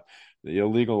information that the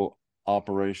illegal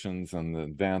operations and the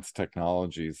advanced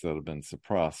technologies that have been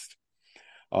suppressed.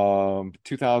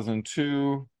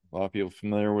 2002, a lot of people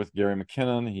familiar with Gary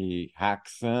McKinnon. He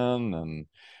hacks in and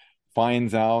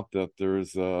finds out that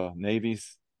there's a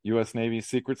U.S. Navy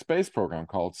secret space program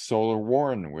called Solar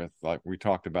Warren with, like we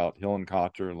talked about,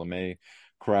 Hillenkotter, LeMay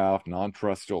craft,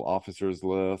 non-terrestrial officers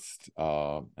list,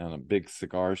 and a big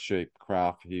cigar-shaped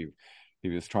craft he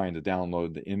was trying to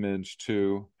download the image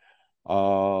to.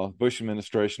 Bush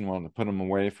administration wanted to put him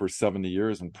away for 70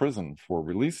 years in prison for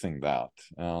releasing that.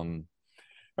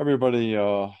 Everybody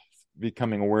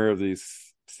becoming aware of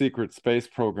these secret space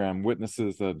program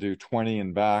witnesses that do 20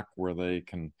 and back, where the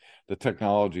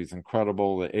technology is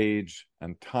incredible, the age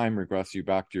and time regress you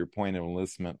back to your point of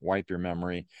enlistment, wipe your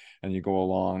memory, and you go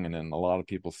along, and then a lot of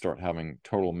people start having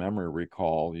total memory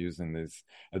recall using these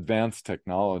advanced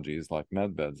technologies like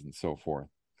medbeds and so forth.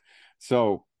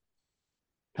 So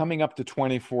coming up to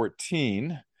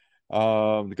 2014,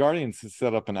 the Guardians has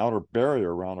set up an outer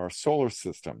barrier around our solar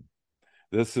system.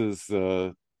 This is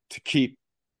to keep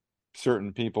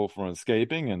certain people from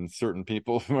escaping and certain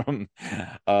people from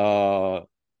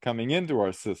coming into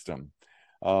our system.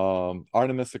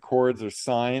 Artemis Accords are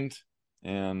signed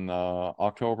in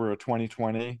October of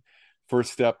 2020.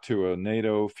 First step to a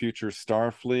NATO future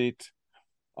Starfleet.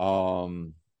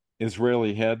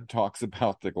 Israeli head talks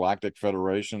about the Galactic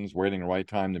Federation's waiting the right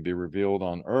time to be revealed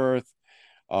on Earth.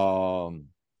 And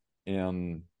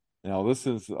this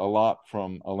is a lot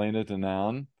from Elena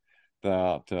Danaan,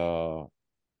 that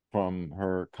from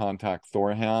her contact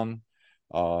Thorhan.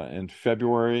 In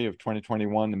February of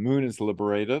 2021, the moon is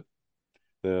liberated.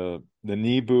 The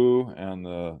Nibu and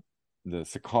the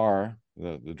Sakaar,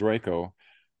 the Draco,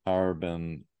 are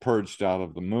been purged out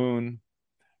of the moon.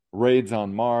 Raids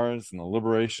on Mars and the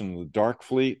liberation of the Dark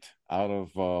Fleet out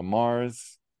of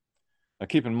Mars. Now,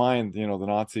 keep in mind, the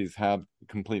Nazis had a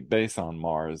complete base on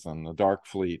Mars, and the Dark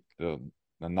Fleet, the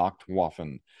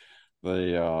Nachtwaffen,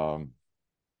 they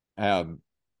had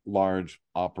large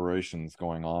operations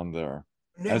going on there,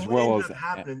 as well as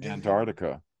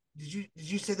Antarctica. Did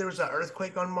you say there was an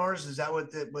earthquake on Mars? Is that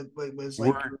what was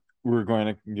like? We're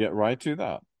going to get right to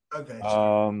that. Okay.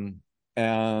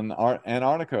 And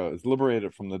Antarctica is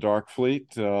liberated from the Dark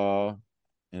Fleet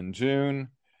in June.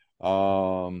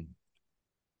 In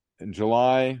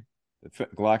July, the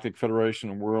Galactic Federation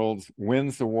of Worlds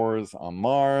wins the wars on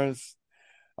Mars.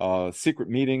 Secret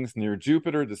meetings near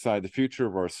Jupiter decide the future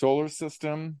of our solar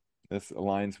system. This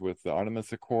aligns with the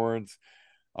Artemis Accords.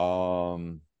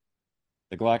 The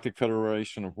Galactic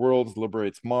Federation of Worlds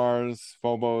liberates Mars,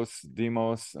 Phobos,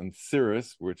 Deimos, and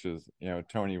Sirius, which is,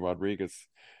 Tony Rodriguez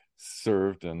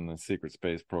served in the secret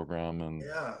space program, and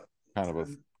kind of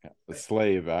a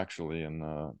slave, actually, in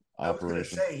the operation. I was going to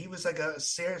say, he was like a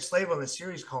slave on the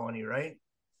Ceres colony, right?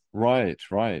 Right.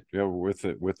 Yeah, with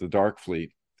the Dark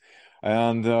Fleet.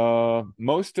 And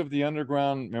most of the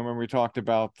underground, remember we talked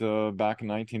about back in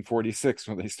 1946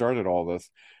 when they started all this,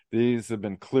 these have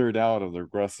been cleared out of the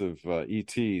aggressive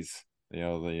ETs,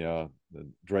 the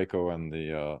Draco and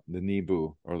the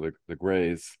Nibu, or the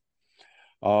Greys.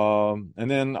 And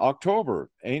then October,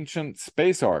 ancient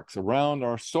space arcs around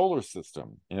our solar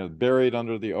system, buried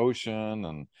under the ocean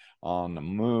and on the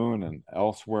moon and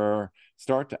elsewhere,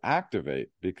 start to activate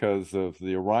because of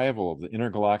the arrival of the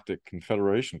Intergalactic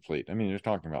Confederation fleet. I mean, you're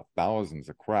talking about thousands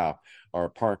of craft are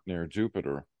parked near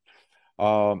Jupiter.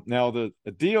 Now, the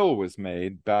deal was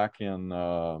made back in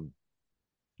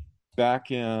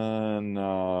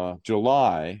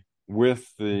July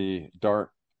with the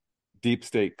dark deep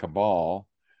state cabal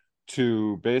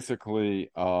to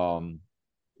basically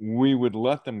we would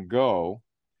let them go,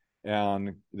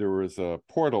 and there was a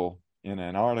portal in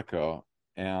Antarctica,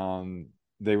 and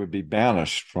they would be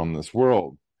banished from this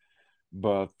world.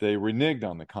 But they reneged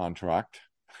on the contract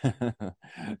to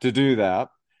do that,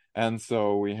 and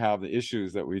so we have the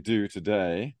issues that we do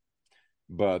today.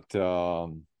 But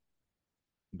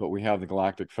we have the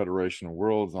Galactic Federation of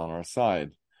Worlds on our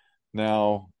side.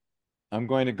 Now, I'm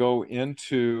going to go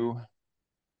into,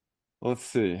 let's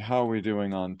see, how are we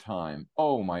doing on time?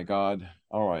 Oh my God.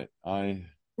 All right.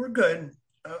 We're good.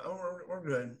 We're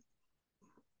good.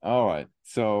 All right.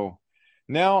 So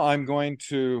now I'm going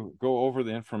to go over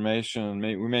the information.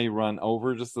 We may run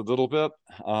over just a little bit.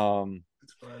 That's fine.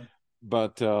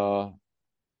 But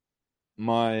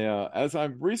as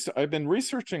I've been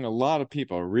researching a lot of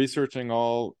people, researching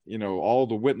all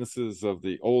the witnesses of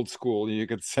the old school, you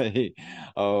could say,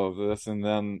 of this. And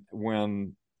then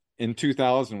in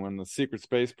 2000, when the secret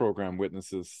space program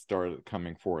witnesses started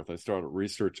coming forth, I started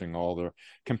researching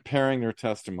comparing their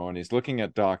testimonies, looking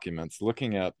at documents,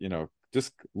 looking at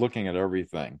just looking at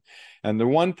everything. And the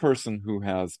one person who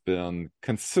has been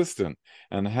consistent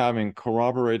and having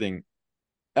corroborating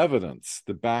evidence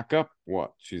to back up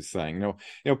what she's saying.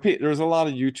 There's a lot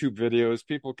of YouTube videos.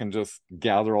 People can just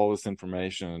gather all this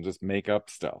information and just make up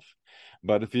stuff.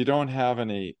 But if you don't have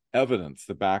any evidence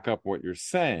to back up what you're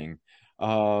saying,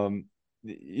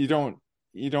 you don't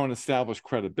establish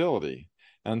credibility.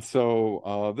 And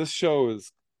so this show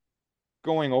is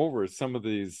going over some of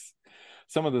this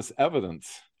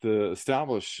evidence to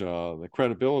establish the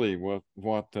credibility with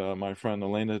what my friend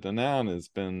Elena Danaan has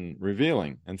been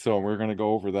revealing. And so we're going to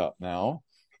go over that now.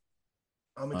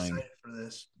 I'm excited for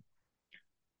this.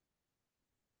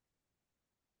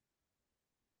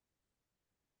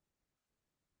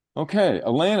 Okay,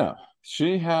 Elena,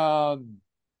 she had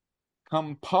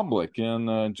come public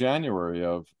in January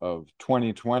of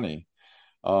 2020.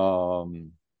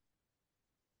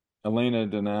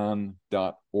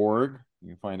 ElenaDanaan.org. You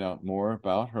can find out more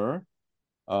about her.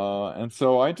 And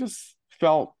so I just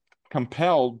felt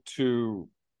compelled to,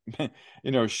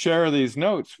 share these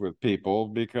notes with people,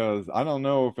 because I don't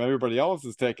know if everybody else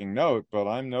is taking note, but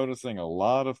I'm noticing a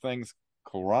lot of things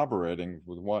corroborating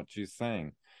with what she's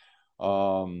saying.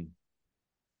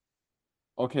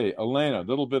 Okay, Elena, a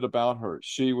little bit about her.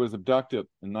 She was abducted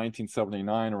in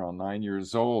 1979, around 9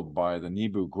 years old, by the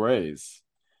Nibiru Greys.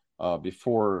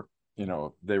 Before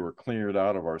they were cleared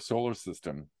out of our solar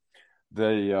system.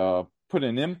 They put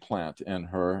an implant in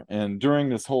her, and during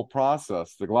this whole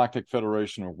process, the Galactic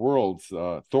Federation of Worlds,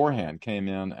 Thorhan, came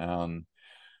in and,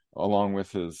 along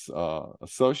with his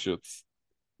associates,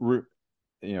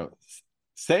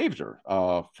 saved her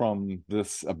from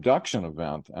this abduction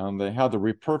event, and they had to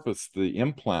repurpose the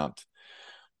implant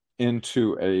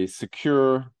into a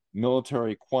secure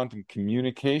military quantum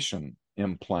communication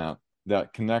implant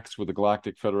that connects with the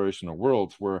Galactic Federation of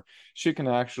Worlds, where she can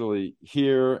actually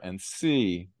hear and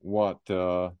see what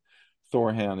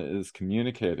Thorhan is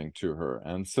communicating to her.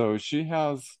 And so she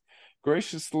has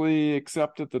graciously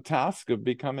accepted the task of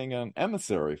becoming an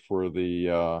emissary for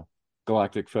the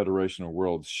Galactic Federation of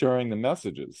Worlds, sharing the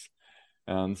messages.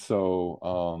 And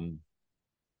so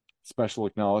special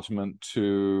acknowledgement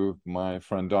to my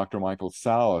friend Dr. Michael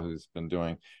Sala, who's been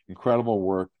doing incredible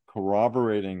work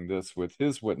corroborating this with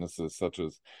his witnesses, such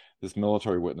as this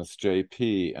military witness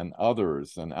JP and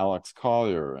others, and Alex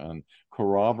Collier, and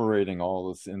corroborating all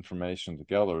this information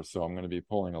together. So I'm going to be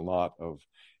pulling a lot of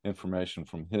information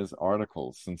from his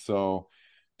articles. And so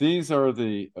these are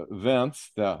the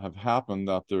events that have happened,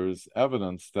 that there's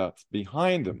evidence that's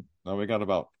behind them. Now we got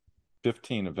about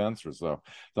 15 events or so.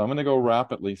 So I'm going to go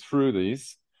rapidly through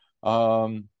these.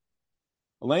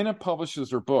 Elena publishes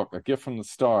her book, A Gift from the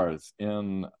Stars,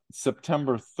 in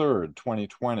September 3rd,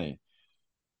 2020.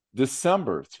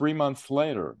 December, 3 months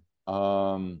later,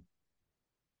 head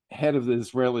of the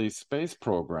Israeli space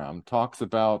program talks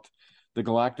about the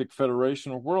Galactic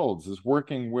Federation of Worlds is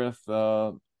working with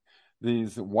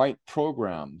these white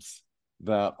programs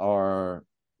that are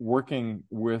working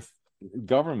with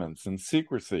governments in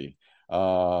secrecy.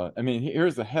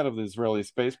 Here's the head of the Israeli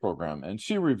space program, and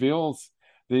she reveals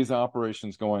these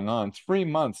operations going on 3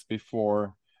 months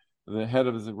before the head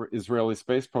of the Israeli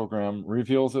space program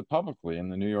reveals it publicly in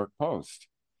the New York Post.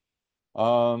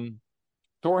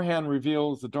 Thorhan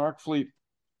reveals the Dark Fleet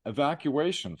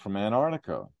evacuation from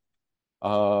Antarctica.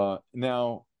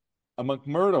 Now, a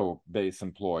McMurdo base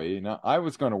employee. Now, I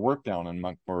was going to work down in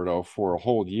McMurdo for a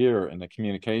whole year in the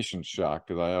communications shack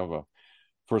because I have a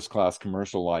first-class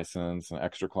commercial license, an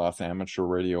extra-class amateur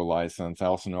radio license. I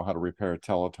also know how to repair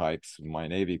teletypes in my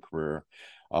Navy career.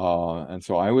 And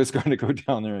so I was going to go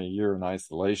down there a year in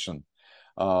isolation.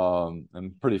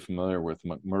 I'm pretty familiar with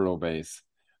McMurdo base.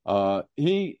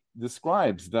 He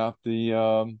describes that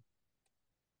the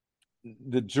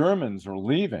Germans are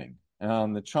leaving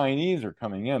and the Chinese are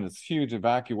coming in. It's huge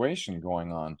evacuation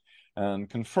going on, and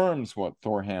confirms what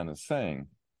Thorhan is saying.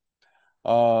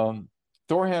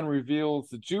 Thorhan reveals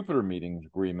the Jupiter meeting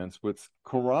agreements, which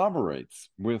corroborates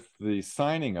with the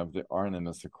signing of the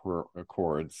Artemis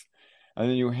Accords. And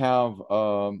then you have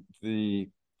the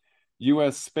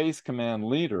U.S. Space Command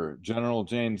leader, General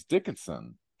James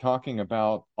Dickinson, talking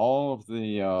about all of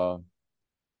the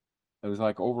it was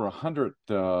like over 100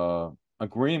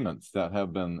 agreements that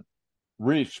have been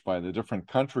reached by the different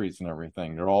countries and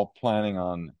everything. They're all planning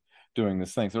on doing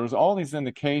this thing. So there's all these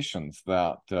indications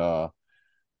that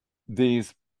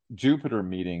these Jupiter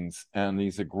meetings and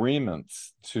these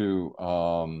agreements to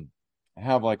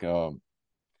have like a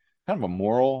kind of a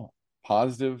moral,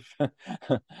 positive,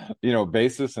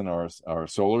 basis in our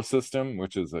solar system,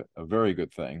 which is a very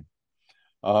good thing.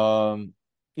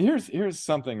 Here's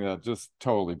something that just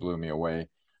totally blew me away.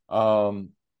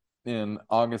 In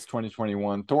August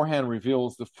 2021, Thorhan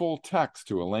reveals the full text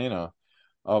to Elena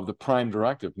of the Prime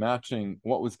Directive, matching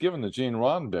what was given to Gene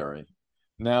Roddenberry.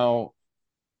 Now,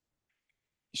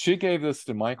 she gave this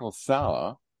to Michael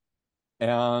Salla,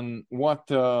 and what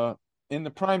in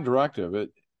the Prime Directive,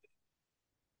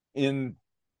 in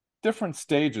different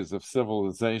stages of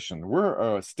civilization,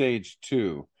 we're stage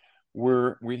 2,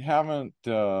 where we haven't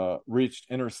reached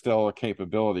interstellar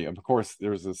capability. Of course,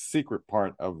 there's a secret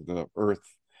part of the Earth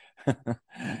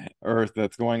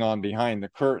that's going on behind the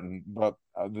curtain, but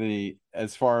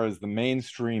as far as the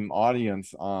mainstream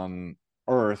audience on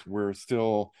Earth, we're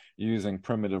still using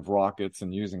primitive rockets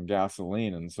and using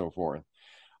gasoline and so forth.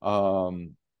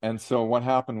 And so what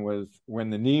happened was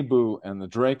when the Nibu and the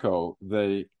Draco,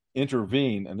 they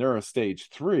intervene and they're a stage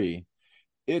 3,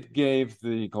 it gave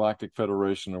the Galactic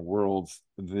Federation of Worlds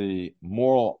the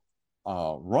moral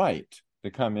right to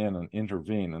come in and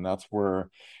intervene. And that's where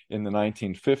in the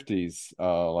 1950s,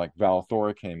 like Val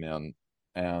Thor came in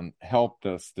and helped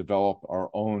us develop our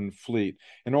own fleet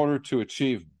in order to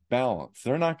achieve balance.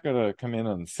 They're not going to come in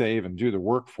and save and do the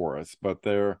work for us, but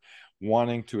they're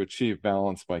wanting to achieve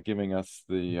balance by giving us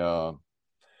the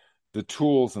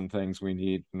tools and things we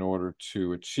need in order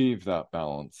to achieve that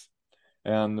balance.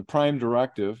 And the Prime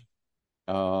Directive,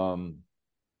 what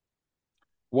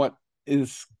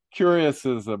is curious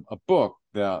is a book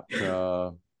that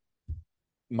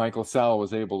Michael Salla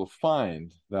was able to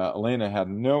find that Elena had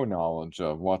no knowledge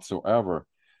of whatsoever.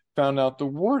 Found out the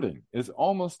wording is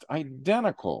almost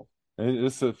identical.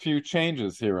 It's a few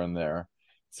changes here and there.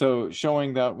 So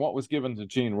showing that what was given to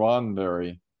Gene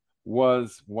Roddenberry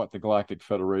was what the Galactic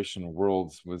Federation of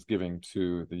Worlds was giving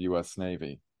to the U.S.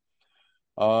 Navy.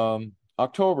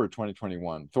 October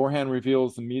 2021, Thorhan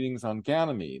reveals the meetings on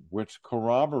Ganymede, which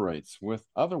corroborates with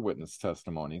other witness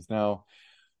testimonies. Now,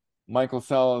 Michael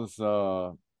Salla's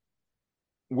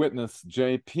witness,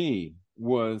 JP,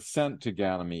 was sent to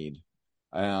Ganymede,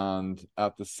 and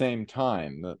at the same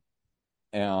time,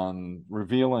 and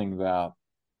revealing that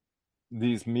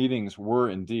these meetings were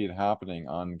indeed happening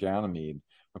on Ganymede,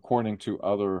 according to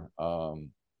other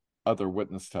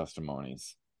witness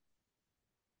testimonies.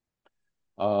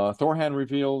 Thorhan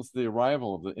reveals the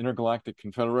arrival of the Intergalactic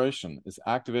Confederation is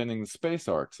activating the space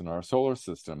arcs in our solar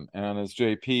system, and as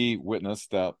JP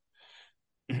witnessed that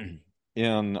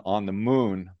on the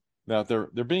moon, that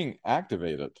they're being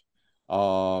activated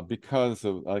because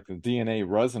of like the DNA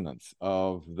resonance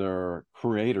of their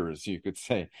creators, you could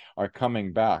say, are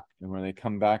coming back. And when they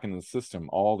come back into the system,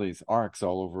 all these arcs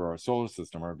all over our solar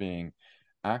system are being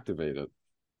activated.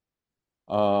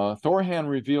 Thorhan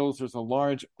reveals there's a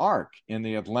large arc in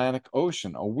the Atlantic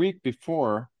Ocean. A week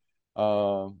before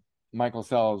Michael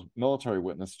Salla's military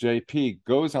witness, JP,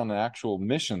 goes on an actual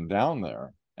mission down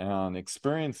there and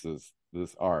experiences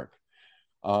this arc.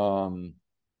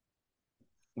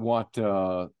 What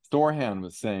Thorhan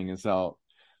was saying is that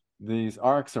these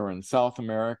arcs are in South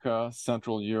America,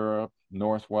 Central Europe,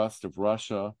 northwest of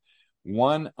Russia,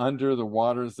 one under the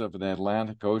waters of the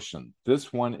Atlantic Ocean.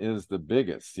 This one is the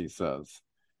biggest, he says.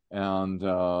 And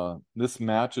this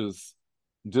matches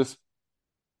just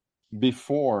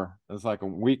before, it's like a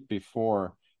week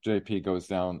before JP goes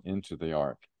down into the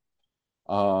Ark.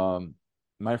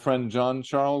 My friend John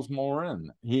Charles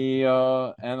Morin, he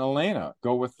and Elena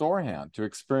go with Thorhan to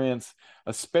experience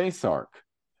a space ark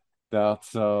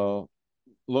that's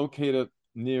located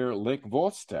near Lake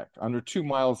Vostok, under 2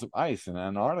 miles of ice in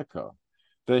Antarctica.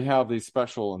 They have these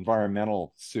special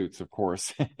environmental suits, of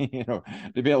course, to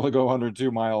be able to go under 2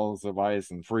 miles of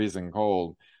ice and freezing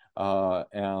cold.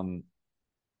 And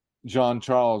John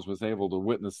Charles was able to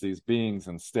witness these beings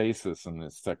in stasis and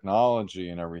this technology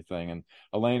and everything. And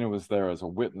Elena was there as a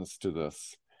witness to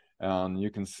this. And you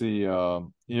can see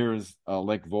here's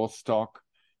Lake Vostok,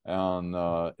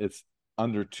 and it's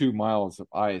under 2 miles of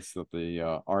ice that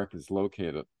the Ark is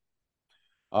located.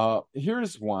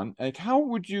 Here's one. Like, how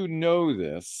would you know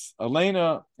this?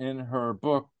 Elena, in her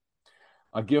book,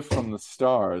 A Gift from the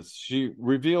Stars, she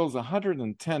reveals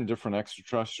 110 different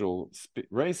extraterrestrial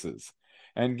races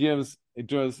and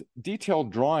does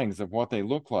detailed drawings of what they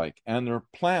look like and their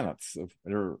planets, of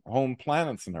their home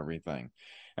planets and everything.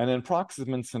 And in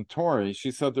Proxima Centauri,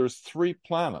 she said there's 3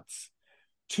 planets.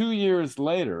 2 years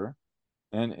later,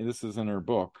 and this is in her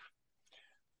book,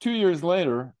 2 years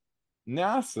later,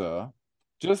 NASA,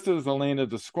 just as Elena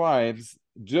describes,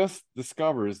 just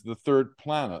discovers the 3rd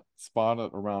planet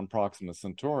spotted around Proxima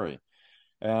Centauri.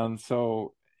 And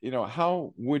so,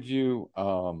 how would you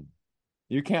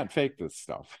can't fake this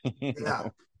stuff.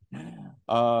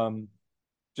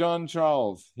 John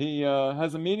Charles, he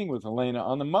has a meeting with Elena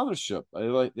on the mothership,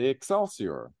 the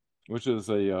Excelsior, which is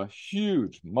a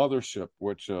huge mothership,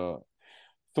 which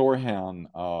Thorhan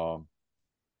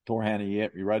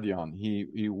Eredyon,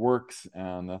 he works,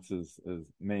 and that's his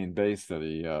main base that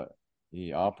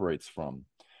he operates from.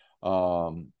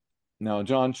 Now,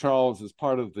 John Charles is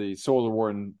part of the Solar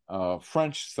Warden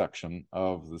French section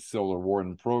of the Solar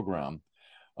Warden program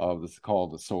of this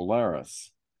called the Solaris.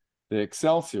 The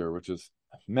Excelsior, which is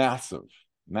massive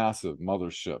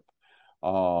mothership.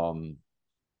 Do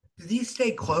these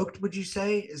stay cloaked, would you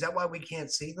say? Is that why we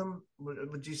can't see them?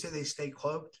 Would you say they stay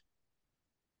cloaked?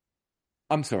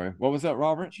 I'm sorry, what was that,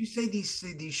 Robert? Would you say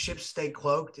these ships stay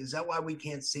cloaked? Is that why we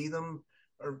can't see them?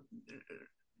 Or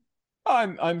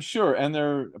I'm sure, and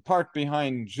they're parked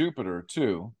behind Jupiter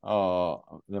too. The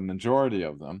majority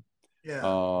of them,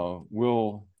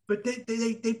 will. But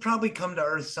they probably come to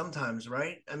Earth sometimes,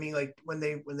 right? I mean, like when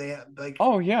they like.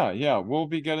 Oh yeah, we'll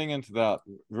be getting into that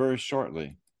very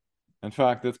shortly. In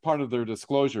fact, it's part of their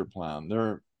disclosure plan.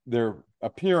 They're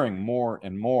appearing more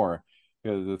and more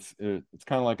because it's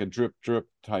kind of like a drip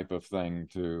type of thing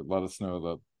to let us know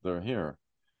that they're here.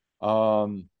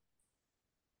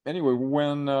 Anyway,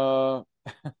 when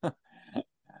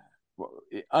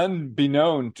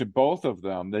unbeknown to both of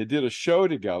them, they did a show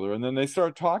together, and then they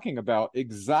started talking about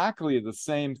exactly the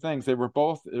same things.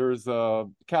 There's a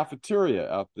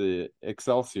cafeteria at the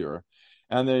Excelsior,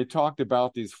 and they talked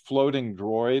about these floating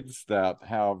droids that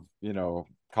have,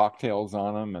 cocktails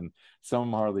on them, and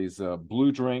some are these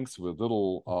blue drinks with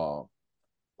little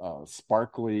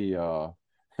sparkly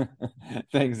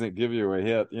things that give you a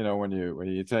hit, when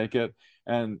you take it.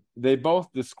 And they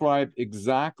both described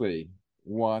exactly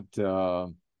what by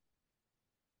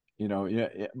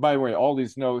the way, all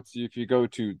these notes, if you go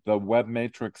to the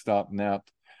webmatrix.net,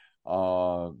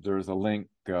 there's a link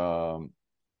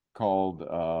called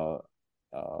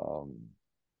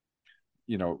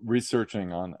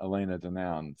researching on Elena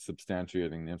Danaan,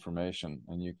 substantiating the information,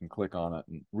 and you can click on it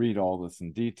and read all this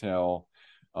in detail,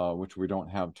 which we don't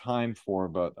have time for,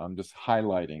 but I'm just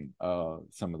highlighting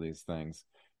some of these things.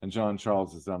 And John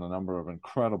Charles has done a number of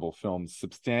incredible films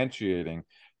substantiating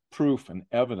proof and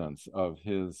evidence of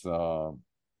his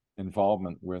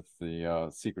involvement with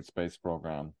the secret space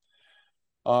program.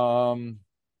 Okay,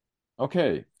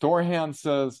 Thorhan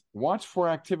says, watch for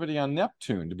activity on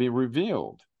Neptune to be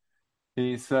revealed.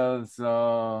 He says,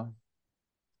 and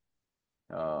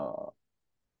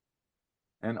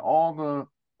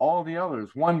all the others,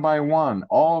 one by one,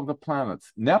 all of the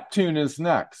planets. Neptune is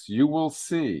next. You will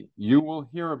see. You will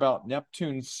hear about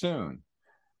Neptune soon.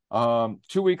 2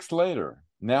 weeks later,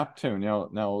 Neptune,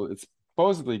 now it's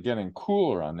supposedly getting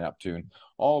cooler on Neptune.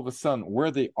 All of a sudden,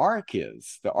 where the Ark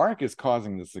is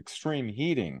causing this extreme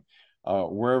heating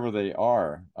wherever they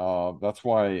are. That's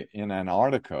why in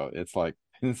Antarctica, it's like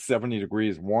 70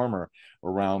 degrees warmer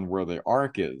around where the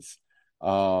Ark is.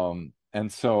 And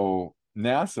so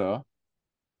NASA,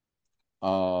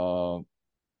 2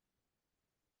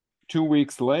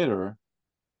 weeks later,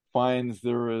 finds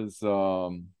there is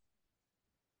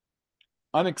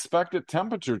unexpected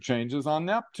temperature changes on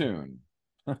Neptune.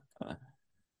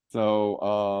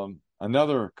 So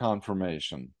another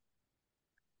confirmation.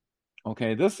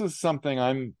 Okay, this is something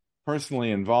I'm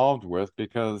personally involved with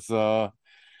because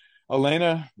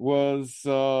Elena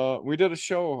we did a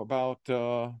show about,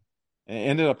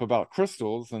 ended up about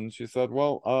crystals, and she said,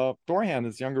 well, Thorhan,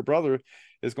 his younger brother,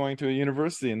 is going to a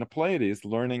university in the Pleiades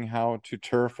learning how to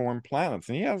terraform planets.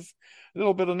 And he has a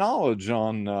little bit of knowledge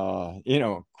on,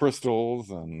 crystals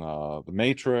and the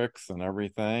matrix and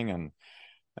everything. And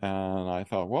I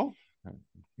thought, well,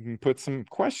 you can put some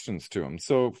questions to him.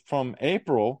 So from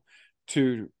April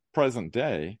to present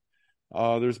day,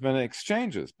 there's been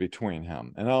exchanges between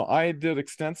him. And I did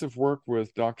extensive work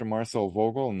with Dr. Marcel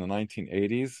Vogel in the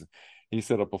 1980s. He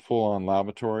set up a full-on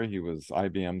laboratory. He was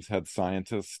IBM's head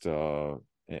scientist,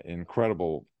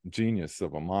 incredible genius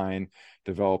of a mind,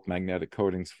 developed magnetic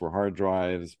coatings for hard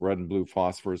drives, red and blue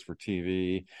phosphors for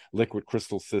TV, liquid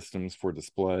crystal systems for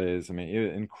displays. I mean,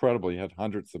 incredible. He had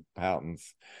hundreds of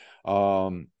patents.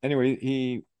 Anyway,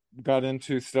 he got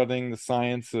into studying the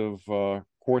science of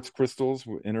quartz crystals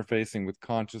interfacing with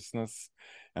consciousness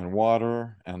and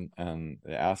water and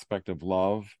the aspect of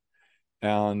love.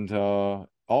 And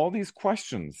all these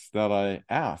questions that I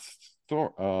asked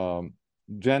Jenhan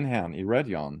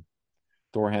Eredyan,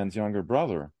 Thorhan's younger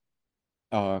brother,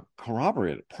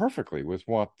 corroborated perfectly with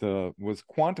what was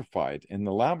quantified in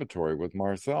the laboratory with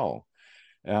Marcel.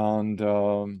 And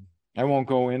I won't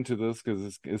go into this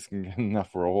because it's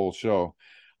enough for a whole show.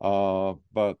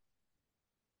 But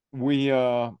we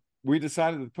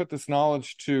decided to put this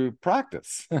knowledge to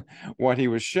practice, what he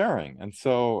was sharing. And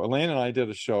so Elena and I did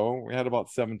a show. We had about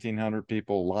 1,700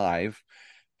 people live,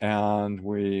 and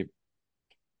we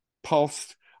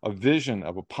pulsed a vision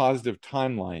of a positive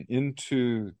timeline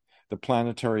into the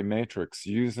planetary matrix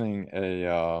using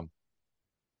a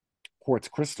quartz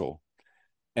crystal.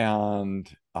 And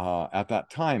at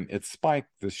that time, it spiked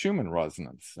the Schumann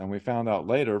resonance. And we found out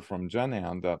later from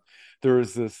Danaan that there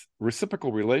is this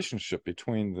reciprocal relationship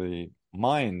between the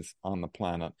minds on the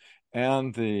planet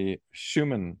and the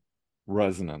Schumann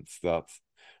resonance that's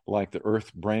like the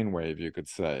Earth brainwave, you could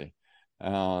say.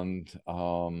 And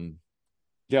and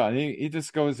he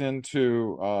just goes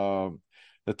into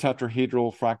the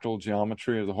tetrahedral fractal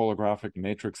geometry of the holographic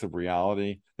matrix of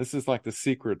reality. This is like the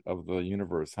secret of the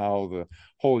universe, how the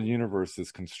whole universe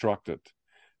is constructed.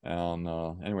 And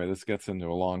anyway, this gets into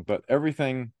a long, but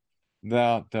everything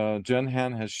that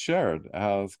Jenhan has shared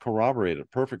has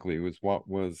corroborated perfectly with what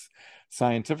was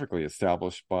scientifically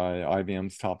established by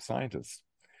IBM's top scientists.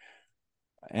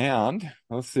 And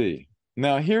let's see.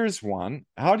 Now here's one.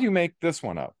 How do you make this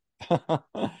one up?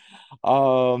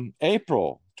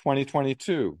 April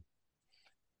 2022,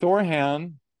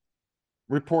 Thorhan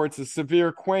reports a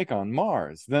severe quake on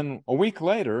Mars. Then a week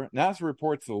later, NASA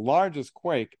reports the largest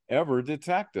quake ever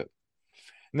detected.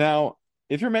 Now,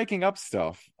 if you're making up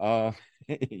stuff,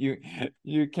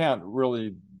 you can't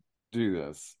really do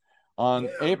this. On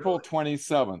April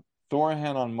 27th,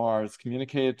 Thorhan on Mars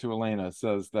communicated to Elena,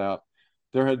 says that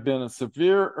there had been a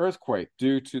severe earthquake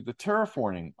due to the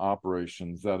terraforming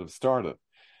operations that have started.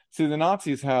 See, the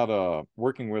Nazis had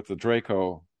working with the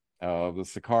Draco, the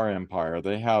Sakar Empire,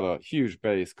 they had a huge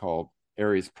base called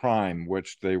Ares Prime,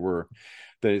 which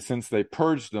since they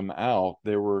purged them out,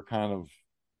 they were kind of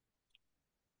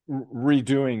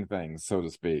redoing things, so to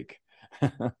speak.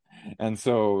 And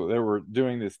so they were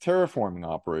doing these terraforming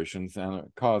operations, and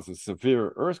it caused a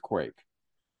severe earthquake.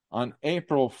 On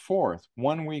April 4th,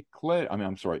 May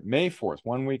 4th,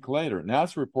 1 week later,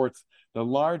 NASA reports the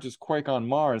largest quake on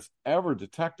Mars ever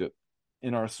detected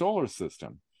in our solar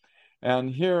system. And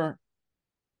here,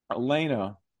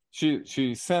 Elena,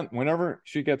 she sent, whenever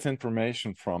she gets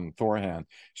information from Thorhan,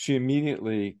 she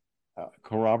immediately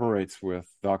corroborates with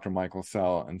Dr. Michael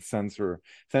Salla and sends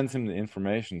him the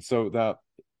information so that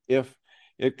if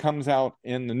it comes out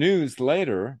in the news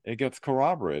later, it gets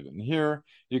corroborated. And here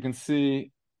you can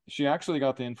see she actually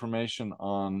got the information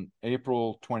on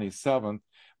April 27th,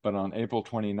 but on April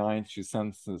 29th, she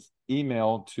sends this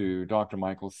email to Dr.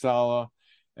 Michael Salla,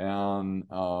 and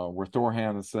where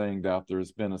Thorhan is saying that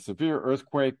there's been a severe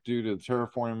earthquake due to the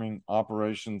terraforming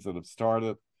operations that have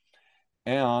started.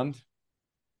 And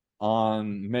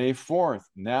on May 4th,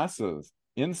 NASA's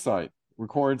InSight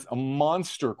records a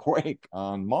monster quake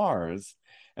on Mars.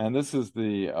 And this is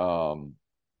the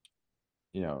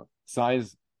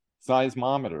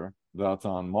seismometer that's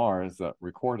on Mars that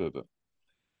recorded it.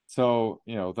 So,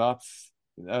 that's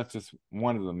just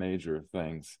one of the major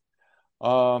things.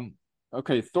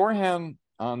 Okay, Thorhan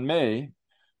on May,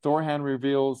 Thorhan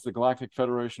reveals the Galactic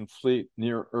Federation fleet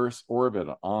near Earth's orbit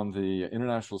on the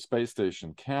International Space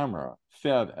Station camera,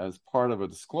 fed as part of a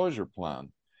disclosure plan.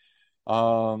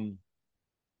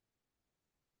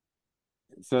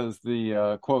 says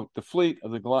the quote, the fleet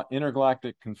of the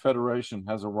Intergalactic Confederation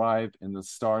has arrived in the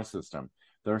star system.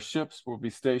 Their ships will be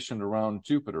stationed around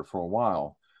Jupiter for a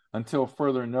while until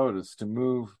further notice to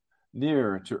move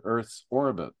near to Earth's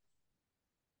orbit.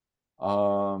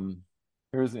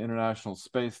 Here's the International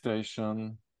Space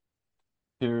Station.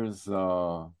 Here's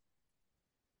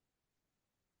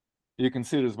you can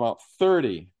see there's about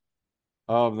 30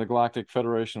 of the Galactic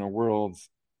Federation of Worlds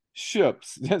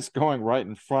ships just going right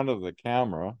in front of the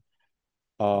camera.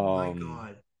 Oh my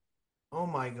God. Oh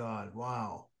my God.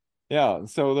 Wow. Yeah,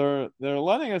 so they're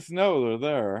letting us know they're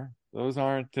there. Those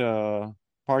aren't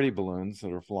party balloons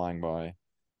that are flying by.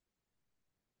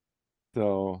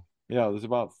 So yeah, there's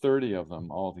about 30 of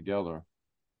them altogether.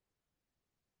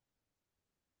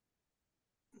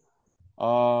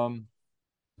 And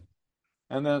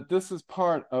that this is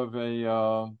part of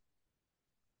a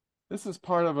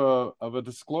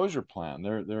disclosure plan.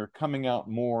 They're coming out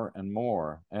more and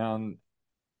more, and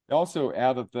also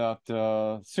added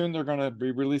that soon they're going to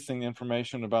be releasing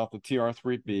information about the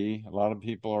TR-3B. A lot of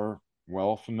people are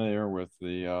well familiar with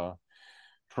the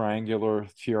triangular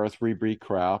TR-3B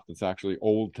craft. It's actually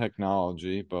old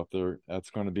technology, but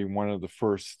that's going to be one of the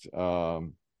first,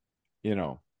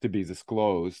 to be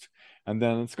disclosed. And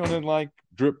then it's going to like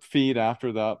drip feed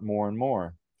after that more and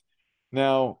more.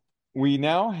 Now, we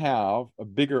now have a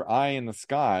bigger eye in the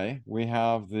sky. We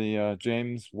have the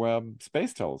James Webb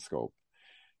Space Telescope.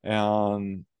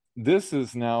 And this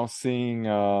is now seeing,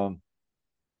 now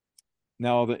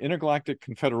the Intergalactic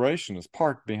Confederation is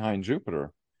parked behind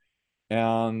Jupiter.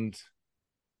 And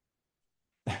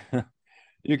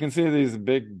you can see these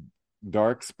big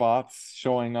dark spots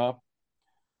showing up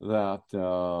that,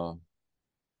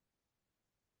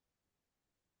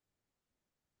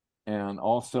 and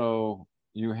also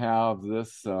you have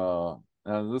this,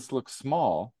 this looks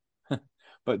small,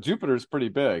 but Jupiter's pretty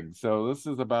big. So this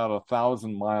is about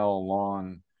 1,000-mile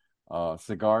long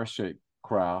cigar-shaped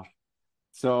craft.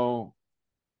 So,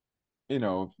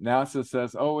 NASA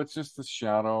says, oh, it's just a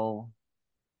shadow,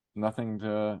 nothing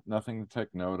to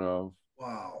take note of.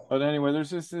 Wow. But anyway,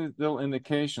 there's just these little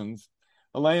indications.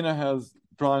 Elena has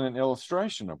drawn an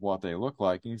illustration of what they look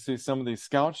like. You can see some of these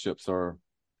scout ships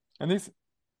and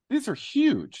these are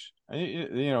huge.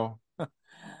 They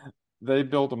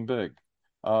built them big.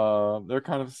 They're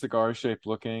kind of cigar-shaped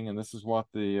looking, and this is what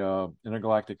the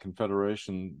Intergalactic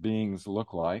Confederation beings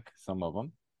look like, some of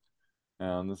them.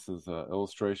 And this is an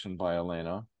illustration by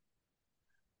Elena.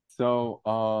 So,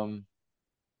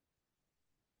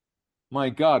 my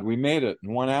God, we made it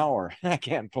in 1 hour. I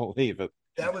can't believe it.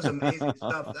 That was amazing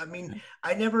stuff. I mean,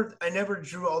 I never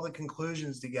drew all the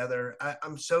conclusions together.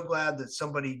 I'm so glad that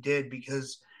somebody did,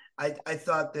 because I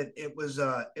thought that it was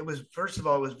first of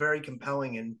all, it was very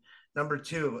compelling, and number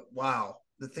two, wow,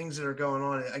 the things that are going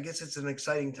on. I guess it's an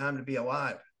exciting time to be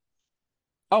alive.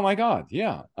 Oh my God,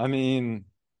 yeah. I mean,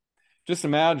 just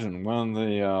imagine when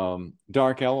the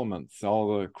dark elements,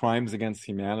 all the crimes against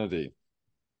humanity,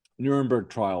 Nuremberg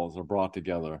trials are brought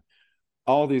together.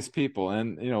 All these people,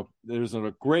 and there's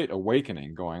a great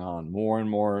awakening going on. More and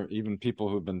more, even people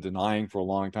who've been denying for a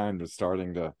long time, are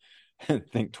starting to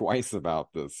think twice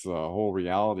about this whole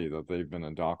reality that they've been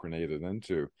indoctrinated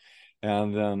into.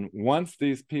 And then once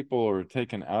these people are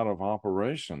taken out of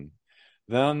operation,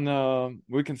 then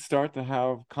we can start to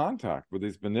have contact with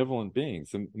these benevolent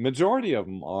beings. And the majority of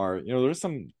them are, there's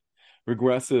some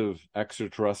regressive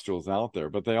extraterrestrials out there,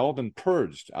 but they all been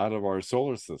purged out of our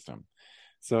solar system.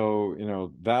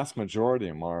 So, vast majority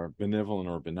of them are benevolent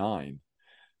or benign.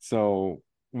 So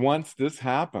once this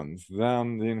happens,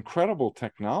 then the incredible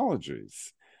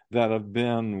technologies that have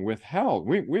been withheld,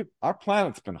 our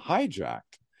planet's been hijacked.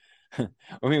 I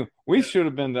mean, we should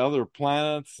have been to other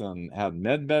planets and had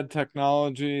medbed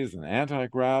technologies and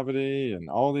anti-gravity and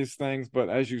all these things. But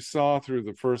as you saw through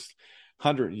the first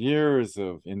 100 years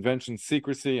of Invention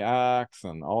Secrecy Acts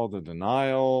and all the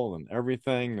denial and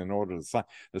everything in order to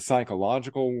the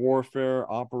psychological warfare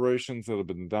operations that have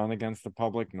been done against the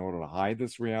public in order to hide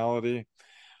this reality.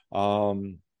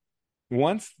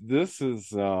 Once this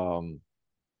is a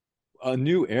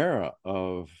new era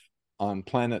on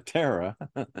planet Terra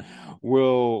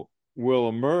will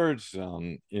emerge.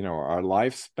 Our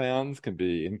lifespans can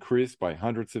be increased by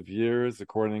hundreds of years,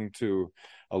 according to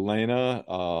Elena.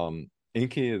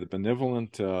 Inky, the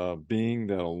benevolent being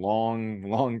that a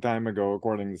long time ago,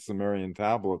 according to Sumerian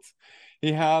tablets,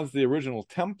 he has the original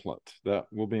template that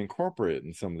will be incorporated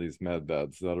in some of these med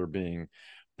beds that are being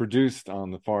produced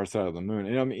on the far side of the moon.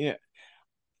 And I mean,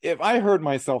 if I heard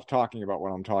myself talking about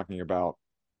what I'm talking about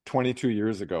 22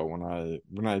 years ago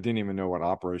when I didn't even know what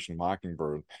Operation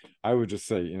Mockingbird, I would just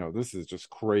say, this is just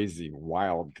crazy,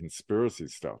 wild conspiracy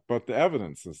stuff. But the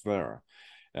evidence is there,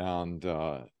 and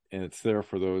it's there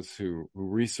for those who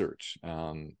research,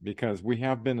 because we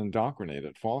have been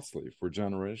indoctrinated falsely for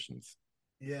generations.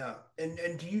 Yeah, and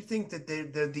do you think that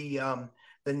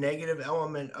the negative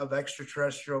element of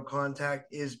extraterrestrial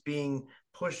contact is being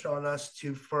pushed on us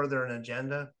to further an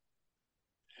agenda?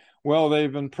 Well,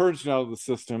 they've been purged out of the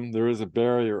system. There is a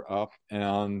barrier up,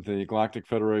 and the Galactic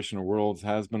Federation of Worlds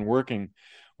has been working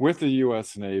with the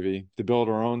U.S. Navy to build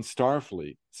our own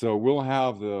Starfleet. So we'll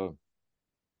have the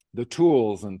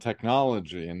tools and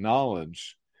technology and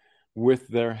knowledge with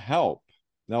their help.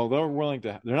 Now they're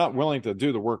not willing to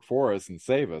do the work for us and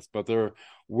save us, but they're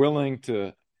willing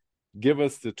to give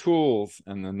us the tools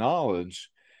and the knowledge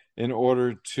in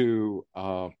order to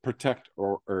protect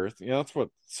our Earth. That's what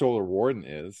Solar Warden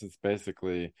is. It's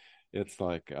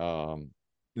like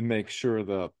make sure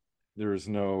that there's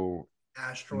no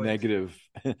Asteroids. negative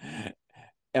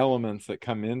elements that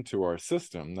come into our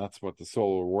system. That's what the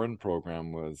Solar Warden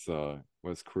program was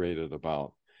created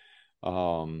about.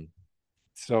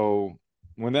 So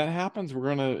when that happens,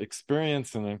 we're going to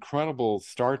experience an incredible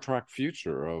Star Trek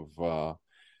future of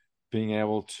being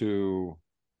able to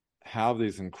have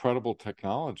these incredible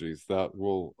technologies that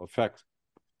will affect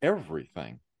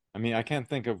everything. I mean, I can't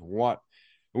think of what.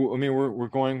 I mean,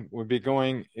 we'll be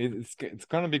going. It's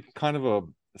going to be kind of a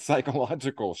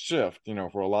psychological shift,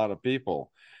 for a lot of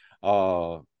people,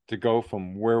 to go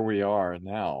from where we are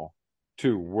now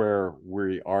to where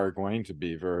we are going to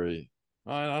be.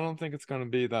 I don't think it's going to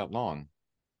be that long.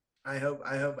 I have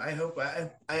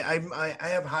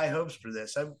high hopes for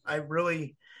this. I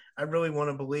really want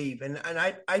to believe, and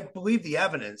I believe the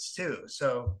evidence too.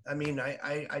 So I mean,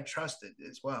 I trust it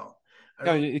as well.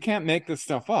 No, you can't make this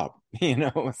stuff up.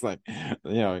 It's like,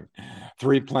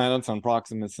 3 planets on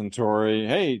Proxima Centauri.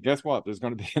 Hey, guess what? There's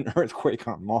going to be an earthquake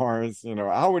on Mars.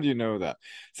 How would you know that?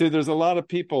 See, there's a lot of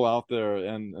people out there,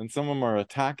 and some of them are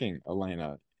attacking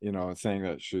Elena, saying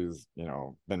that she's,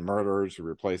 been murdered, she's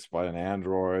replaced by an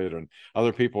android, and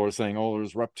other people are saying, oh,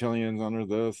 there's reptilians under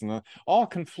this and that. All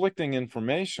conflicting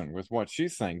information with what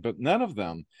she's saying, but none of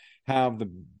them have the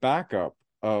backup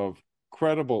of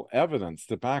credible evidence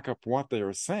to back up what they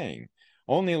are saying.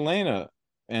 Only Elena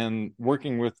and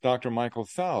working with Dr. Michael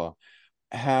Salla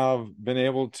have been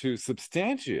able to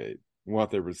substantiate what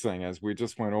they were saying, as we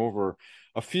just went over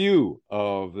a few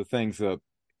of the things that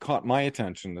caught my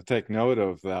attention to take note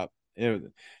of, that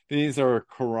these are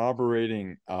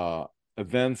corroborating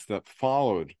events that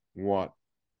followed what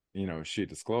she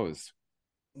disclosed.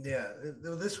 Yeah,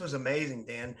 this was amazing,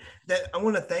 Dan. That I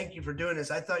want to thank you for doing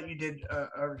this. I thought you did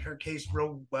her case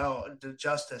real well, to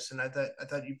justice, and I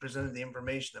thought you presented the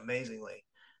information amazingly.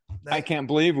 I can't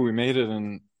believe we made it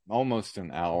in almost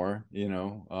an hour.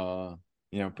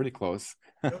 Pretty close.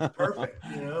 It was perfect.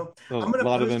 A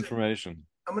lot of information.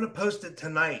 I'm going to post it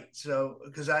tonight, so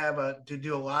because I have to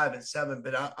do a live at 7,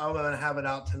 but I'm going to have it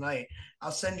out tonight.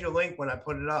 I'll send you a link when I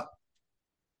put it up.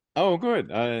 Oh,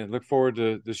 good. I look forward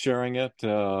to sharing it.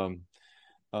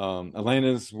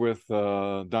 Elena's with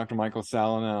Dr. Michael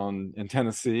Salla now in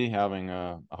Tennessee, having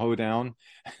a hoedown,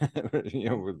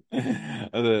 with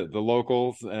the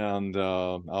locals, and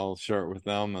I'll share it with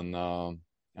them. And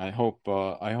I hope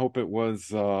it was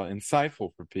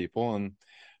insightful for people. And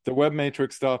the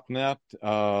webmatrix.net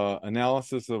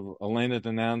analysis of Elena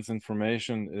Danaan's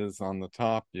information is on the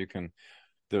top.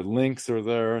 The links are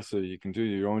there, so you can do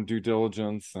your own due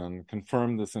diligence and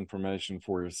confirm this information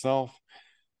for yourself,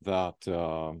 that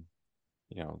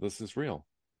this is real.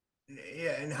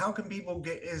 Yeah, and how can people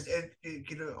get a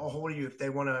hold of you if they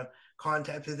want to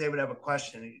contact, if they would have a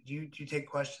question? Do you take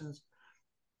questions?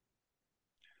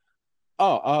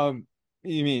 Oh,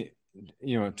 you mean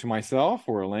to myself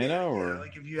or Elena, or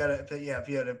like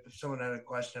if someone had a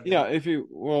question? Yeah,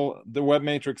 the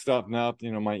webmatrix.net,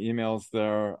 my email's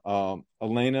there.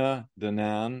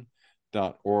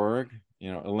 ElenaDanaan.org.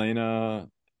 Elena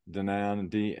Danaan,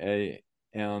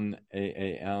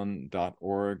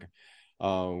 DANAAN.org.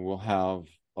 We'll have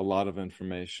a lot of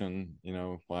information,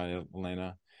 by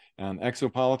Elena, and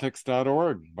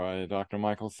exopolitics.org by Dr.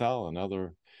 Michael Salla,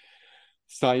 another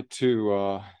site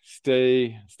to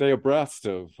stay abreast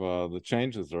of the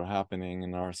changes that are happening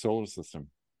in our solar system.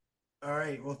 All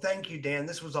right. Well, thank you, Dan.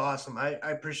 This was awesome. I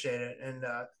appreciate it. And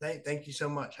thank you so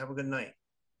much. Have a good night.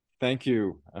 Thank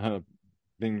you.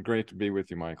 Been great to be with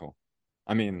you, Michael.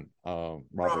 I mean,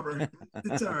 Robert.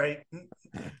 It's all right.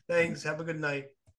 Thanks. Have a good night.